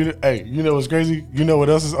 Hey, you know what's crazy? You know what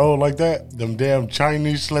else is old like that? Them damn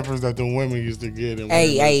Chinese slippers that the women used to get. And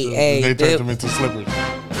they turned them into slippers.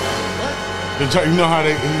 You know how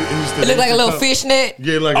they used to. It looked like a little fishnet.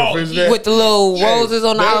 Yeah, like a fishnet with the little roses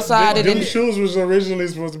on the outside. Them shoes was originally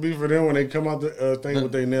supposed to be for them when they come out the thing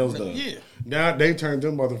with their nails done. Yeah. Now they turned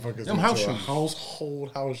them motherfuckers into house a shoes.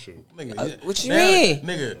 household house shoe. Nigga, what you mean?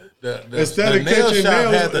 Nigga, the Instead of nail catching shop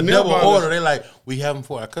nails, had the nail double polish. order. They like, we have them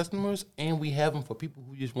for our customers and we have them for people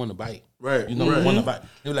who just want to bite. Right, You know, right. want to bite.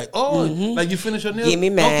 They were like, oh, like you finish your nails. Give me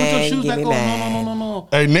Don't put mine, your shoes give back me on. mine. No.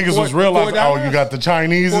 Hey, niggas was realizing, $4? you got the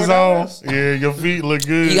Chinese's on. $4? Yeah, your feet look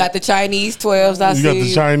good. You got the Chinese 12s. I You see. got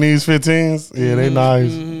the Chinese 15s. Yeah, they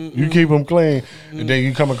nice. You keep them clean, and then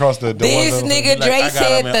you come across the This ones that- nigga Like, Dre I got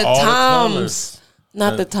said them in the all the Toms, colors.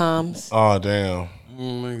 not the Toms. Oh damn!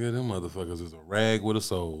 Nigga, them motherfuckers is a rag with a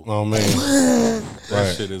soul. Oh man! That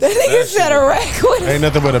Right. shit is. That nigga that said shit a is- rack with Ain't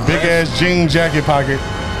nothing but a big ass jean jacket pocket.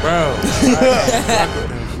 Bro.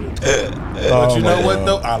 But you know what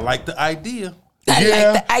though? I like the idea. I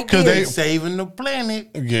Yeah, like the idea. 'cause they- Saving the planet.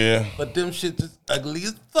 Yeah, But them shit is ugly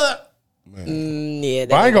as fuck. Yeah,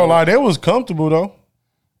 but I ain't gonna lie, they was comfortable though.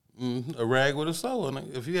 A rag with a soul.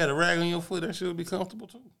 And if you had a rag on your foot, that shit would be comfortable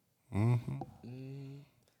too.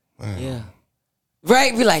 Yeah.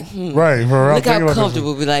 Right, be like, Right, for look how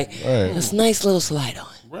comfortable. Be like, Right. this nice little slide on.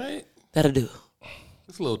 Right? That'll do.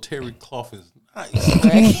 This little terry cloth is nice.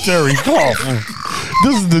 Terry cloth.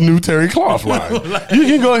 This is the new Terry cloth line. You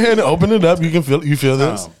can go ahead and open it up. You can feel. You feel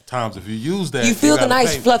this? Times if you use that, You feel the gotta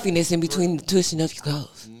nice pay. fluffiness in between the twisting of your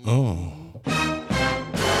clothes. Oh,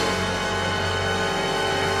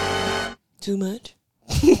 Too much?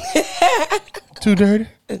 too dirty.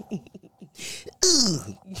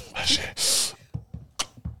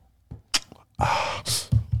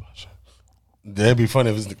 That'd be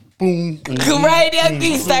funny if it's the boom. Right there,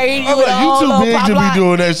 you started. I'm with like, a you whole too little big pop to lock. be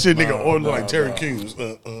doing that shit, nigga. Or like Terry Crews.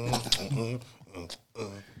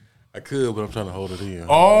 I could, but I'm trying to hold it in.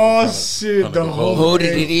 Oh shit! tryna The go whole Hold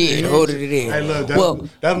it in. Hold it in. Hey, look, Well,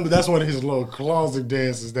 that's one of his little closet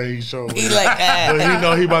dances that he showed. he like that. But he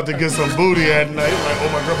know he about to get some booty at night. He's like, oh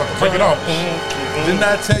my girl, about to break it off. Didn't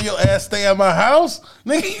I tell your ass stay at my house,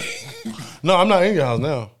 nigga? No, I'm not in your house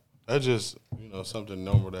now. That's just something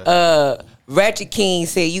normal that. Ratchet King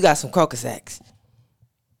said you got some crocus sacks.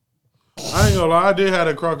 I ain't gonna lie, I did have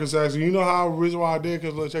a Crocus accent. You know how the reason why I did?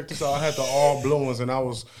 Because look, check this out. I had the all blue ones, and I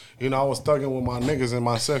was thugging with my niggas in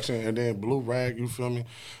my section, and then blue rag. You feel me?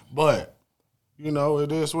 But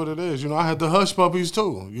it is what it is. I had the hush puppies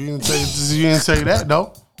too. You didn't say that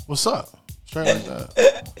though. What's up? Straight like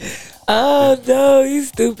that. Oh no, you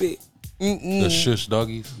stupid. The shush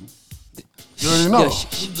doggies. You already know.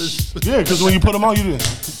 Yeah, because when you put them on, you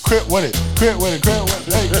just crip with it, crip with it, crip with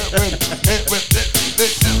it, hey, crip with it,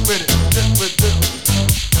 hey, with it.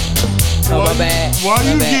 Oh, my bad. Why My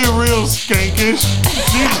you bad. get real skankish?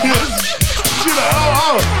 She like,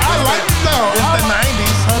 I like it though. It's the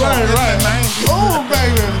 90s. Hold on, it's Right. the 90s. Oh,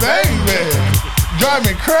 baby. Drive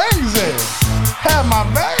me crazy. Have my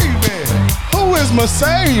baby. Who is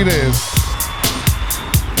Mercedes?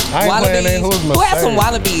 I ain't playing that. Who's Mercedes? Who has some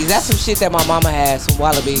wallabies? That's some shit that my mama has. Some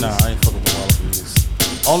wallabies. Nah, I ain't fucking with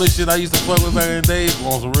wallabies. Only shit I used to fuck with back in the day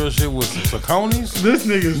on some real shit was some Saucony's. This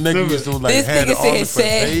nigga's Nigga used to like This had nigga it on the said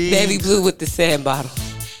sand, fatigue navy blue with the sand bottle.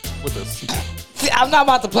 with the See, I'm not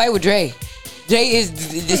about to play with Dre. Dre is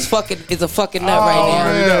a fucking nut right now.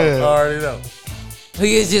 man. already know.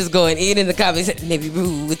 He is just going in the comments, navy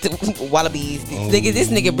blue with the wallabies. This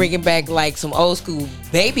nigga bringing back like some old school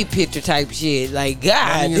baby picture type shit. Like,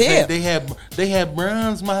 god Niggas say damn. they had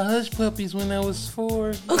bronze my hush puppies when I was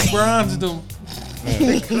 4. Bronzed them.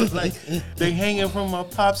 Like they hanging from my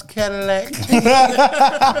pop's Cadillac.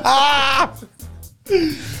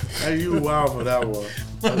 Hey, you wild for that one.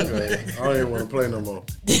 Okay. I don't even want to play no more.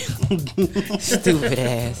 Stupid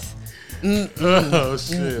ass. Oh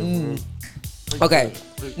shit. Okay,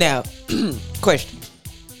 now, question.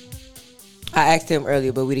 I asked him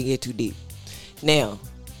earlier, but we didn't get too deep. Now,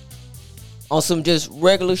 on some just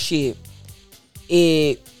regular shit,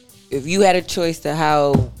 if you had a choice to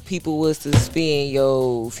how people was to spend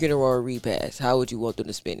your funeral or repast, how would you want them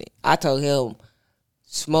to spend it? I told him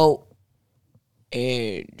smoke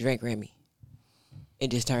and drink Remy and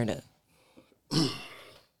just turn up.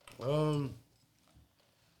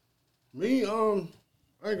 Me, I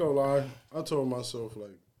ain't gonna lie. I told myself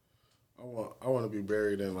like, I want to be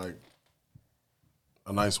buried in like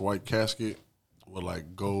a nice white casket with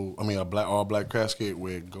like gold. I mean, all black casket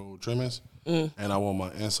with gold trimmings, and I want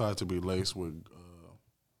my inside to be laced with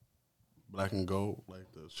black and gold, like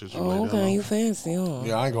the shit you Oh, lay down okay, on. you fancy, huh?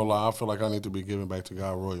 Yeah, I ain't gonna lie. I feel like I need to be giving back to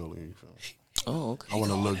God royally. You feel me? Oh, okay. I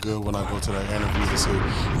want to look good when I go to that interview to see.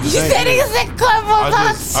 You said he was a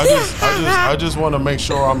I just want to make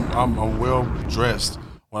sure I'm well dressed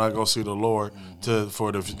when I go see the Lord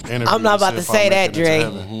for the interview. I'm not about see to if say I that, make it into Dre.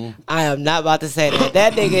 heaven. I am not about to say that.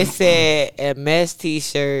 That nigga said a mess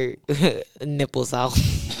t-shirt, nipples out.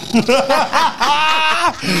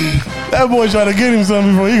 That boy trying to get him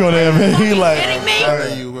something before he go there, man. He like,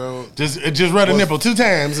 Telling you, bro. just rub the nipple 2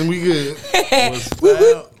 times and we good.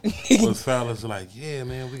 Was foul is like, yeah,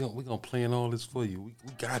 man, we gonna plan all this for you. We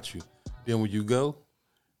got you. Then when you go,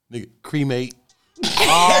 nigga, cremate.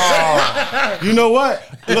 You know what?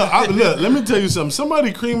 Look, let me tell you something.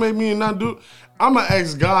 Somebody cremate me and not do. I'm gonna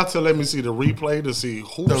ask God to let me see the replay to see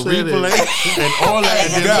who The said replay? it and all that.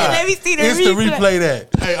 And then Let me see the It's the replay. replay that.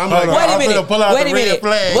 Hey, I'm Hold like, on, Wait a I'm minute. finna pull out Wait the a red minute.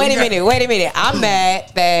 flag. Wait a minute. Wait a minute. I'm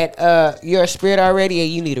mad that you're a spirit already and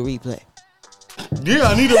you need a replay. Yeah,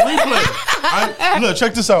 I need a replay. Look,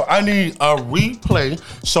 check this out. I need a replay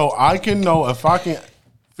so I can know if I can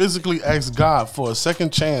physically ask God for a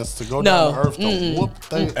second chance to go down No. to earth to whoop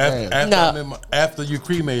they ass. No. After you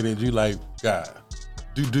cremated, you like, God,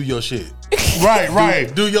 do your shit.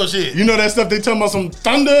 Right. Do your shit. You know that stuff they talking about some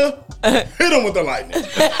thunder? Hit them with the lightning.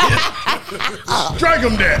 Strike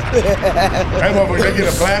them down. That motherfucker, they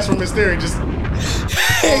get a blast from his theory. Just,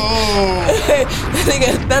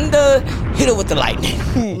 Nigga, thunder, hit it with the lightning.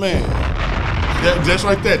 man. Just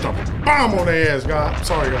like that. Drop a bomb on their ass, God.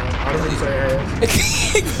 Sorry, God. I don't really say ass.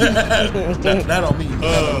 That on me.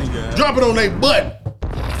 That on me, guys. Drop it on their butt.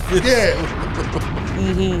 Yeah.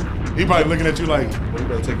 He probably looking at you like, well, you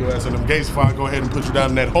better take your ass in them gates before I go ahead and put you down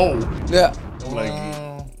in that hole. Yeah. I'm like,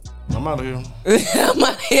 I'm out of here. I'm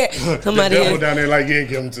out here. I'm The out devil here. down there like, yeah,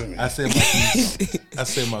 give them to me. I said my piece. I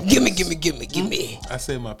said my piece. Gimme. I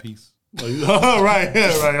said my piece. Right.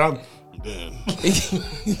 I'm done.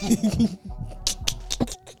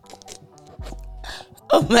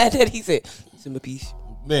 I'm mad that he said, it's in my piece.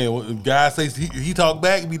 Man, when God says he talk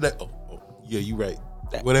back, be like, oh, yeah, you right.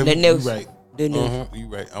 Whatever, The you nose. right. The nose. You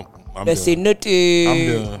right. I'm Let's say done. nothing. I'm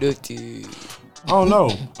done. Nothing. I don't know.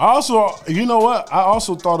 I also, you know what? I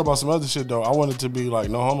also thought about some other shit though. I wanted to be like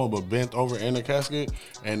no homo, but bent over in a casket,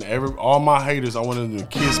 and all my haters, I wanted them to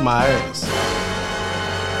kiss my ass.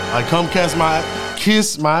 Like, come kiss my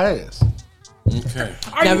ass. Okay.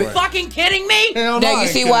 Are you fucking kidding me? Hell no, Now you ain't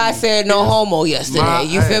see kidding why I you. said no homo yesterday. My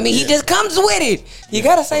You feel me? He ass. just comes with it. You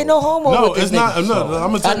gotta say no homo. No, with this it's not. nigga. No,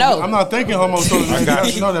 I'm gonna tell I know. you, I'm not thinking homo. So you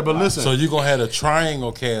got you. know that, but listen. So you gonna have a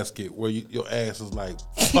triangle casket where your ass is like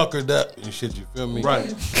puckered up and shit. You feel me? Right.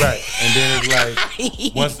 And then it's like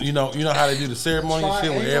once you know how they do the ceremony and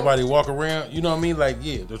shit where everybody walk around. You know what I mean? Like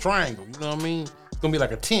the triangle. You know what I mean? It's gonna be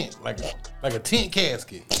like a tent, like a tent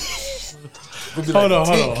casket. Hold on.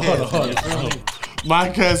 My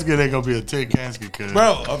casket ain't gonna be a tent casket, cuz.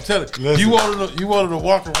 Bro, I'm telling you, Listen. you wanted to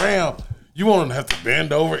walk around. You want them to have to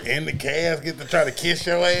bend over in the casket to try to kiss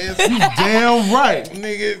your ass? Damn right.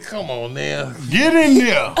 Nigga, come on now. Get in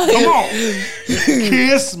there. Come on.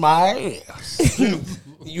 Kiss my ass.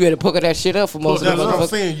 You had to pucker that shit up for most of That's the what I'm motherfuckers.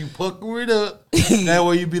 saying. You pucker it up. That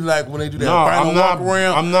way you be like, when they do that No, final I'm not- walk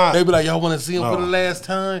around, I'm not. they be like, y'all want to see him for No. the last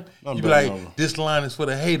time? I'm You be bending like, over. this line is for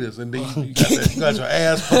the haters. And then you got your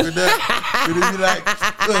ass puckered up. And then you like,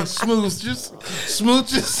 smooches.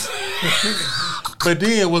 But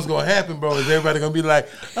then what's going to happen, bro, is everybody going to be like,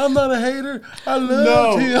 I'm not a hater. I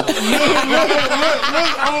love him. Look,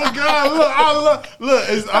 oh God, look,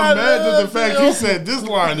 I'm mad at the fact he said this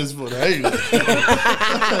line is for the haters.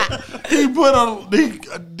 He put on,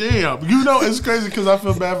 damn, you know, it's crazy because I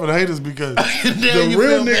feel bad for the haters because the you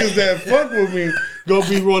real feel niggas that fuck with me gonna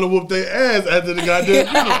be wanting to whoop their ass after the goddamn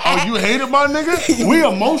funeral. Oh, you hated my nigga? We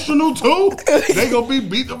emotional too? They gonna be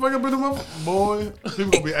beat the fuck up in the motherfucker? Boy,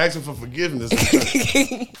 people gonna be asking for forgiveness.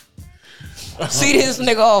 See this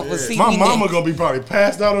nigga off for see My me mama next. gonna be probably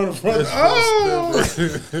passed out on the front. Oh!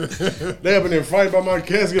 They have been there fighting by my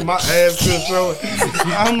casket, my ass still showing.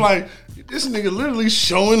 I'm like, this nigga literally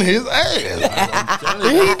showing his ass.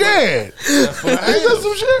 He dead. That's for the Is that haters.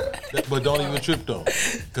 some shit? But don't even trip, though,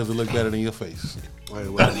 because it look better than your face.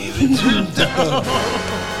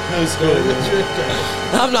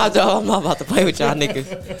 I'm not about to play with y'all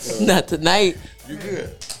niggas. Not tonight. You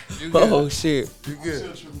good. Oh shit. You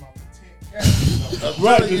good.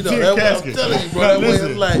 Right, You the know, tin that's what I'm casket. telling you, bro. That way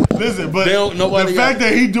it's like, Listen, but they don't- nobody the fact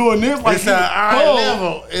that he doing this, like it's at eye oh,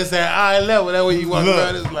 level. It's at eye level. That way you walk Look.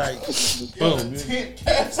 around, it's like, boom.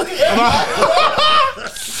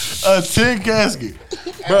 a tin casket.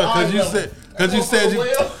 Bro, because you said,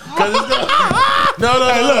 No.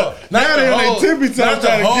 look, now they on their tippy toe not the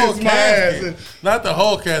trying to whole kiss my ass. casket. Not the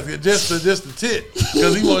whole casket, just the tit.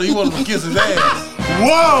 Because he wanted to kiss his ass.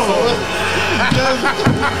 Whoa!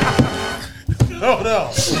 Hold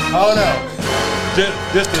on.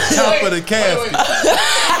 Just the top of the casket.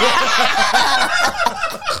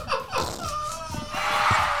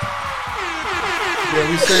 Yeah,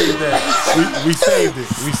 we saved that. We saved it.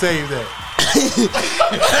 We saved that.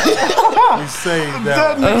 We saved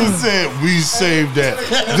That that. nigga said we saved that.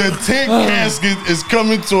 The tent casket is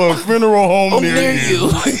coming to a funeral home near you. You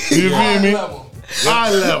feel me?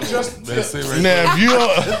 Eye level. That's it right Now, if you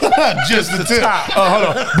just the tip. Hold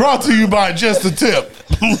on. Brought to you by Just the Tip.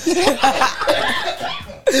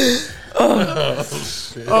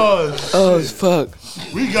 Oh, fuck.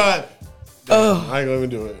 We got. I ain't gonna even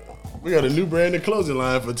do it. We got a new brand of clothing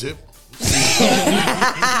line for Tip.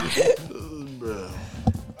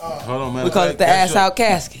 Hold on, man. We call it the ass out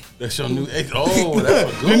casket. That's your new. Oh,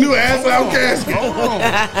 that's a The good new ass out casket.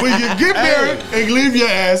 When you get there and leave your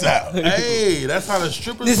ass out. Hey, that's how the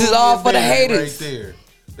strippers. This gonna is all get for the buried haters. right there.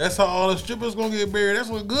 That's how all the strippers gonna get buried. That's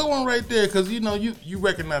a good one right there, because you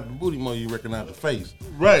recognize the booty more, you recognize the face.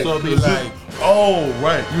 Right. So it'd be like, oh,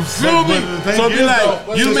 right. You feel me? So it'd be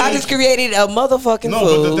like, you I just created a motherfucking No,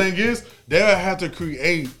 food. but the thing is, they'll have to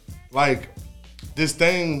create like this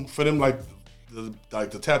thing for them, like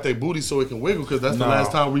to tap their booty so it can wiggle, because that's the No.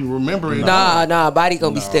 last time we remember it. Nah, body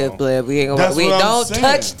gonna be stiff, blood. We ain't gonna. That's We what I'm don't saying.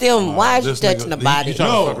 touch them. Why is you this touching nigga, the body? You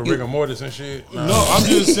trying No. to fuck a rigor mortis and shit? No, I'm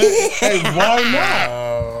just saying, hey, why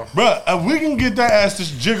not? Bruh, if we can get that ass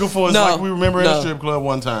to jiggle for us No. like we remember in No. the strip club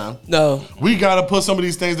one time, No, we gotta put some of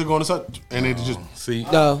these things that go on the side, and they just See,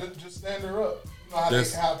 no. Just stand her up. You know how,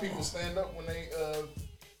 That's- how people stand up when they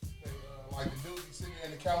like the dude he sitting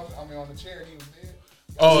in the couch. I mean on the chair. He was dead.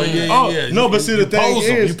 oh yeah. No, but see, the thing pose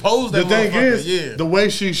 'em. is, you pose that the thing motherfucker, is, yeah. the way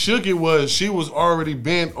she shook it was she was already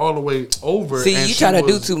bent all the way over. See, and you she trying to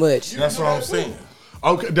do was- too much. That's what I'm saying.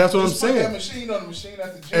 Okay, that's what I'm Just put that saying. machine on the machine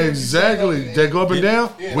at the gym. Exactly. They go up and down.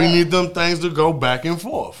 Yeah. We need them things to go back and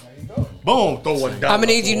forth. Boom, throw it down. I'm gonna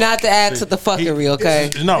need you not to add to the fuckery, okay?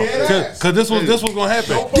 No, because this was gonna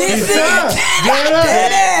happen. This is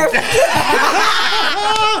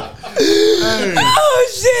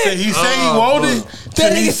Oh shit! He say he wanted till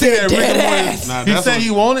That he nigga see said that dead rigor ass. mortis. Nah, He that's say what-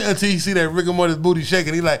 he wanted until he see that rigor mortis booty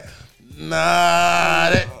shaking. He like, nah,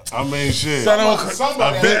 that I mean, shit. that don't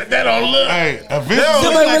look. Hey, That don't eventually, look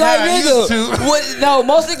Somebody like be like, how I used nigga, to. what, no,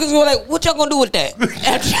 most niggas were like, what y'all gonna do with that?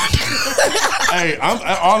 hey,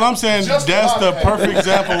 all I'm saying, Just that's the about that. perfect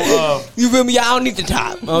example of You feel me? I don't need the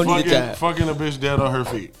top. I don't need the top. fucking a bitch dead on her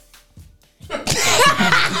feet.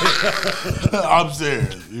 I'm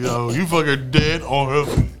serious. You fuck her dead on her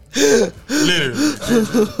feet. Literally.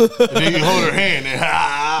 And then you hold her hand and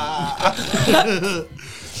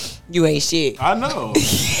You ain't shit. I know.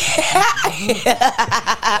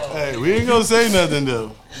 Hey, we ain't gonna say nothing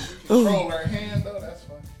though. Control her hand though. That's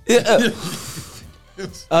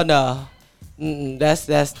fine. Oh no.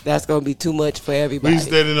 That's gonna be too much for everybody. We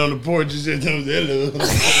standing on the porch and shit. Hello.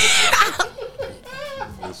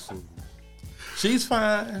 She's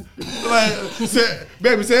fine. Like,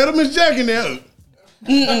 baby, say hello, Miss Jackie now.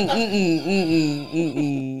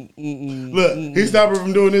 Look, he stopped her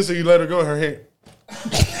from doing this, so you let her go. Her hand.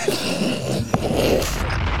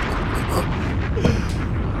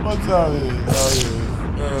 What's all this?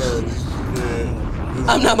 Oh yeah.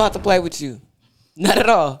 I'm not about to play with you. Not at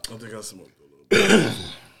all. I think I smoked a little bit.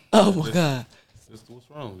 Oh my god. What's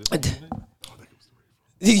wrong?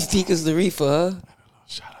 Do you think it's the reefer, huh?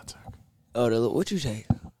 Shout out to her. Oh, what you take?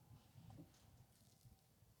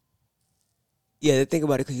 Yeah, think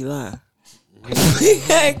about it because you lying. Wait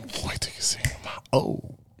till you see him. Oh.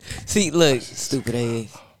 See, look, stupid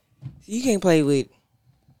ass. You can't play with.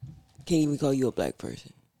 Can't even call you a black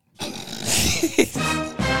person.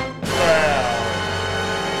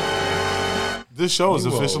 This show is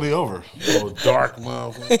officially over. Oh, dark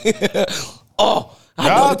motherfucker. Oh, I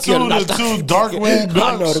know Y'all the killer not two talking. dark-winged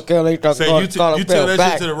I know ducks. the killer ain't talking. Say you tell that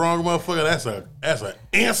back. shit to the wrong motherfucker. That's an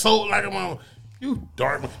insult like a motherfucker. You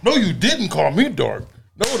dark. No, you didn't call me dark.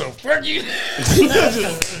 No, the fuck you.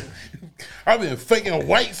 I've been faking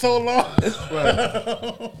white so long.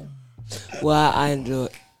 Well, I enjoy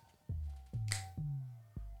it.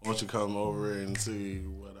 Why don't you come over and see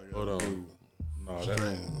what I got? Hold to on. do? No,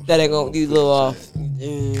 That ain't gonna be a little off. A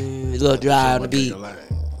little dry on the beat.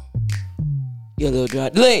 You a little dry.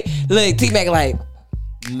 Look, T-Mac like.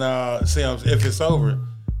 nah. See, if it's over,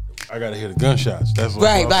 I gotta hear the gunshots. That's what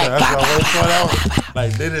Right, I'm right. saying. That's what I always point out.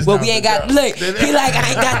 Like, then it's But time we ain't to got. go. Look, Then he like I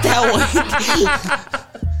ain't got that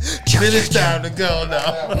it's time to go now.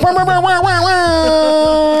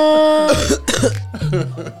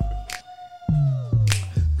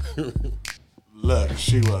 Look,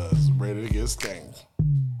 she was ready to get stanked.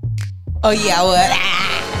 Oh yeah, I was.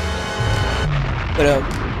 But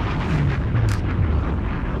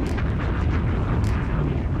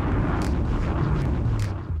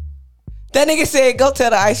that nigga said, "Go tell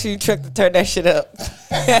the ice cream truck to turn that shit up."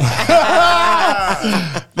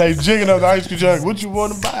 They jigging up the ice cream truck. What you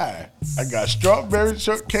want to buy? I got strawberry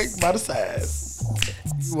shortcake by the side.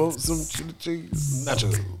 You want some chili cheese?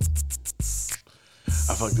 Nacho.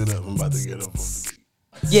 I fucked it up. I'm about to get up on the beat.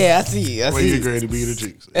 Yeah, I see. Where you ready to be the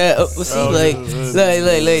cheeks? See, they. I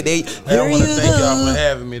want to thank y'all for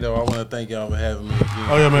having me, though. I want to thank y'all for having me again.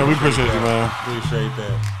 Oh yeah, man. We appreciate you, man. Appreciate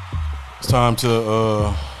that. It's time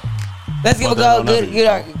to Let's give a Well, go. that-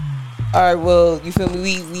 Good. All right. Well, you feel me?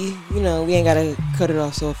 We we ain't gotta cut it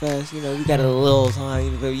off so fast. You know, we got a little time.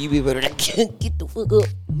 You feel me? You be better to get the fuck up.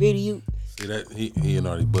 Ready you? See that he ain't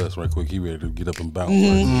already bust right quick. He ready to get up and bounce.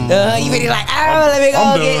 You ready like? Let me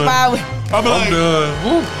go get my. I'm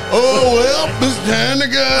done. Oh well, it's time to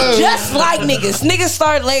go. Just like niggas. Niggas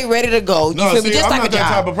start late, ready to go. You No, feel me? see, Just I'm like not a that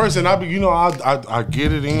type job. of person. I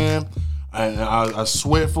get it in, and I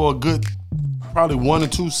sweat for a good probably 1 or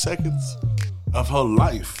 2 seconds of her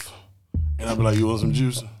life, and I be like, "You want some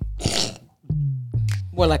juice?"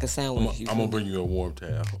 More like a sandwich. I'm gonna bring you a warm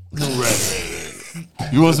towel.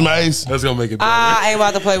 You want some ice? That's gonna make it better. I ain't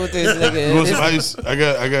about to play with this You want nigga. some ice?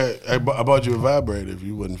 I bought you a vibrator if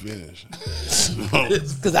you wasn't finished.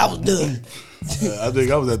 Cause I was done. I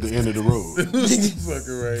think I was at the end of the road.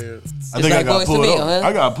 Fucking right here. I think like I got Boyz II pulled Men, over. huh?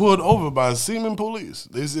 I got pulled over by Seaman police.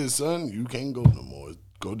 They said, "Son, you can't go no more.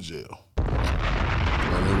 Go to jail."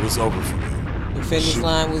 And it was over for me. The finish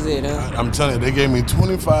line was it, huh? I'm telling you, they gave me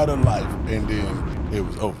 25 to life, and then it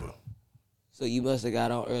was over. So you must have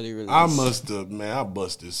got on early release. I must have, man. I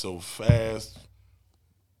busted so fast.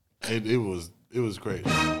 It was crazy.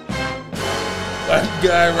 That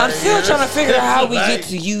guy right I'm still here. trying to figure out how we get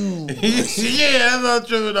to you. Yeah, that's not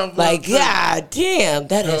true. Like, god damn,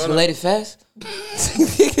 that escalated fast.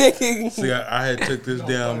 See, I had took this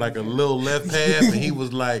down like a little left path, and he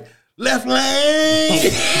was like, "Left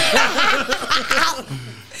lane."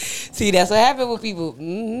 See, that's what happened with people.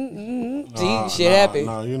 See, shit happened.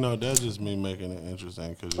 No, you know that's just me making it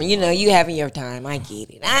interesting because You know, you having your time. I get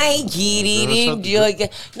it. I get it. Girl, Enjoy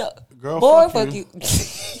it. No, Girl, boy, fuck fuck you.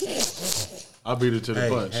 I beat it to the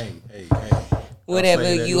punch. Hey. Whatever,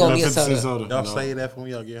 Don't say that. you owe me a 50 cent soda. Don't No. say that when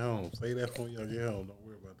y'all get home. Say that when y'all get home. Don't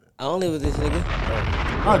worry about that. I don't live with this nigga.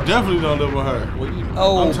 I definitely don't live with her.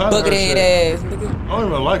 Oh, I'm tired of bucket her head shit. ass nigga. I don't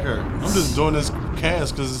even like her. I'm just doing this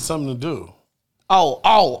cast because it's something to do. Oh.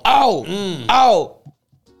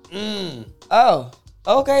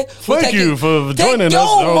 Okay. Thank you for joining us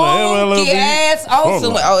on the MLB. Yes.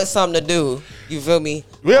 Program. Oh, it's something to do. You feel me?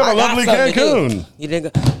 We have I a got lovely something to do. Cancun. You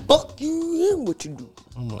nigga, fuck you and what you do.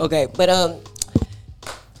 Okay, but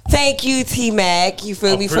thank you, T Mac. You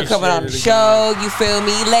feel me for coming on the Appreciate it show. You feel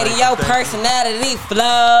me letting your personality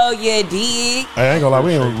flow. You dig? Hey, I ain't gonna lie,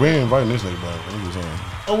 we ain't inviting this nigga back. I'm just saying.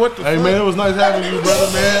 Oh, what the Hey man, it was nice having you, brother,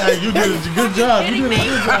 man. Hey, you did a good job. You did a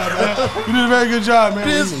good job, man. You did a very good job, man.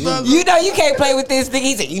 You know you can't play with this thing.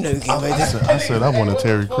 He said, you know you can't play with this. I said I wanted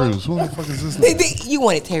Terry Crews. Who the fuck is this nigga? You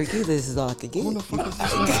wanted Terry Crews. This is all I could get. Who the fuck is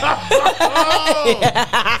this You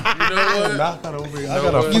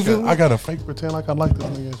know what? I gotta fake pretend like I like this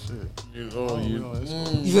nigga and shit. You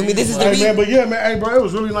feel me? This is the Hey reason. man, but yeah, man. Hey bro, it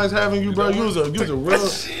was really nice having you, bro. You was a real.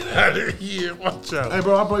 Out of here. Watch out. Hey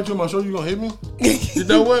bro, I brought you on my show. You gonna hit me? You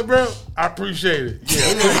know what, bro? I appreciate it. Yeah,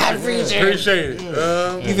 I appreciate it. appreciate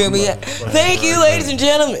it. You feel me? Thank you, ladies and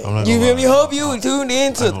gentlemen. not You gonna feel me? lie. Hope you tuned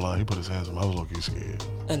in I to. ain't gonna lie, he put his hands on me. I was low-key scared.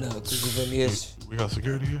 I know, because you feel me? It's, We got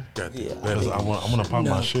security here? yeah. Because I want to pop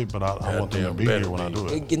my shit, but I want them to be here when I do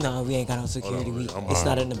it. No, we ain't got no security. It's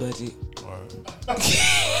not in the budget.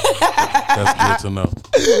 That's good to know.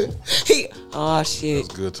 Oh shit.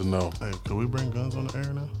 That's good to know. Hey, could we bring guns on the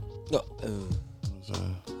air now? No,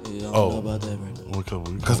 You know what I'm I don't know about that right now.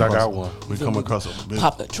 saying? Because I got one. We come across a bitch.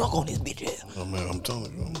 Pop the trunk on this bitch ass. Oh, man, I'm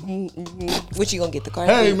telling you. What you gonna get the car?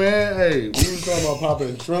 Hey, man. Hey, we was talking about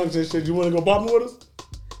popping trunks and shit. You want to go popping with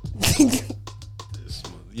us?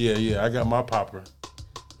 Yeah, I got my popper.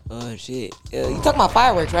 Oh shit. You talking about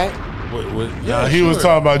fireworks, right? What, Yeah, he was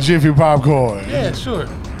talking about Jiffy popcorn. Yeah, sure.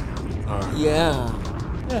 Yeah.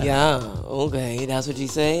 Okay, that's what you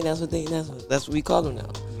say. That's what we call them now.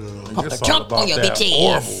 Pop the It's all trunk about on your that bitch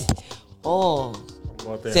ass. Oh,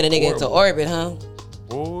 About that send a nigga into orbital. orbit, huh?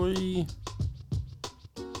 Boy.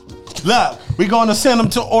 Look, we going to send him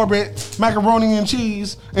to orbit, macaroni and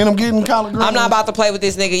cheese, and I'm getting collard greens. I'm not about to play with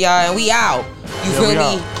this nigga, y'all, and we out. You feel we me?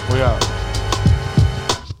 out. We out.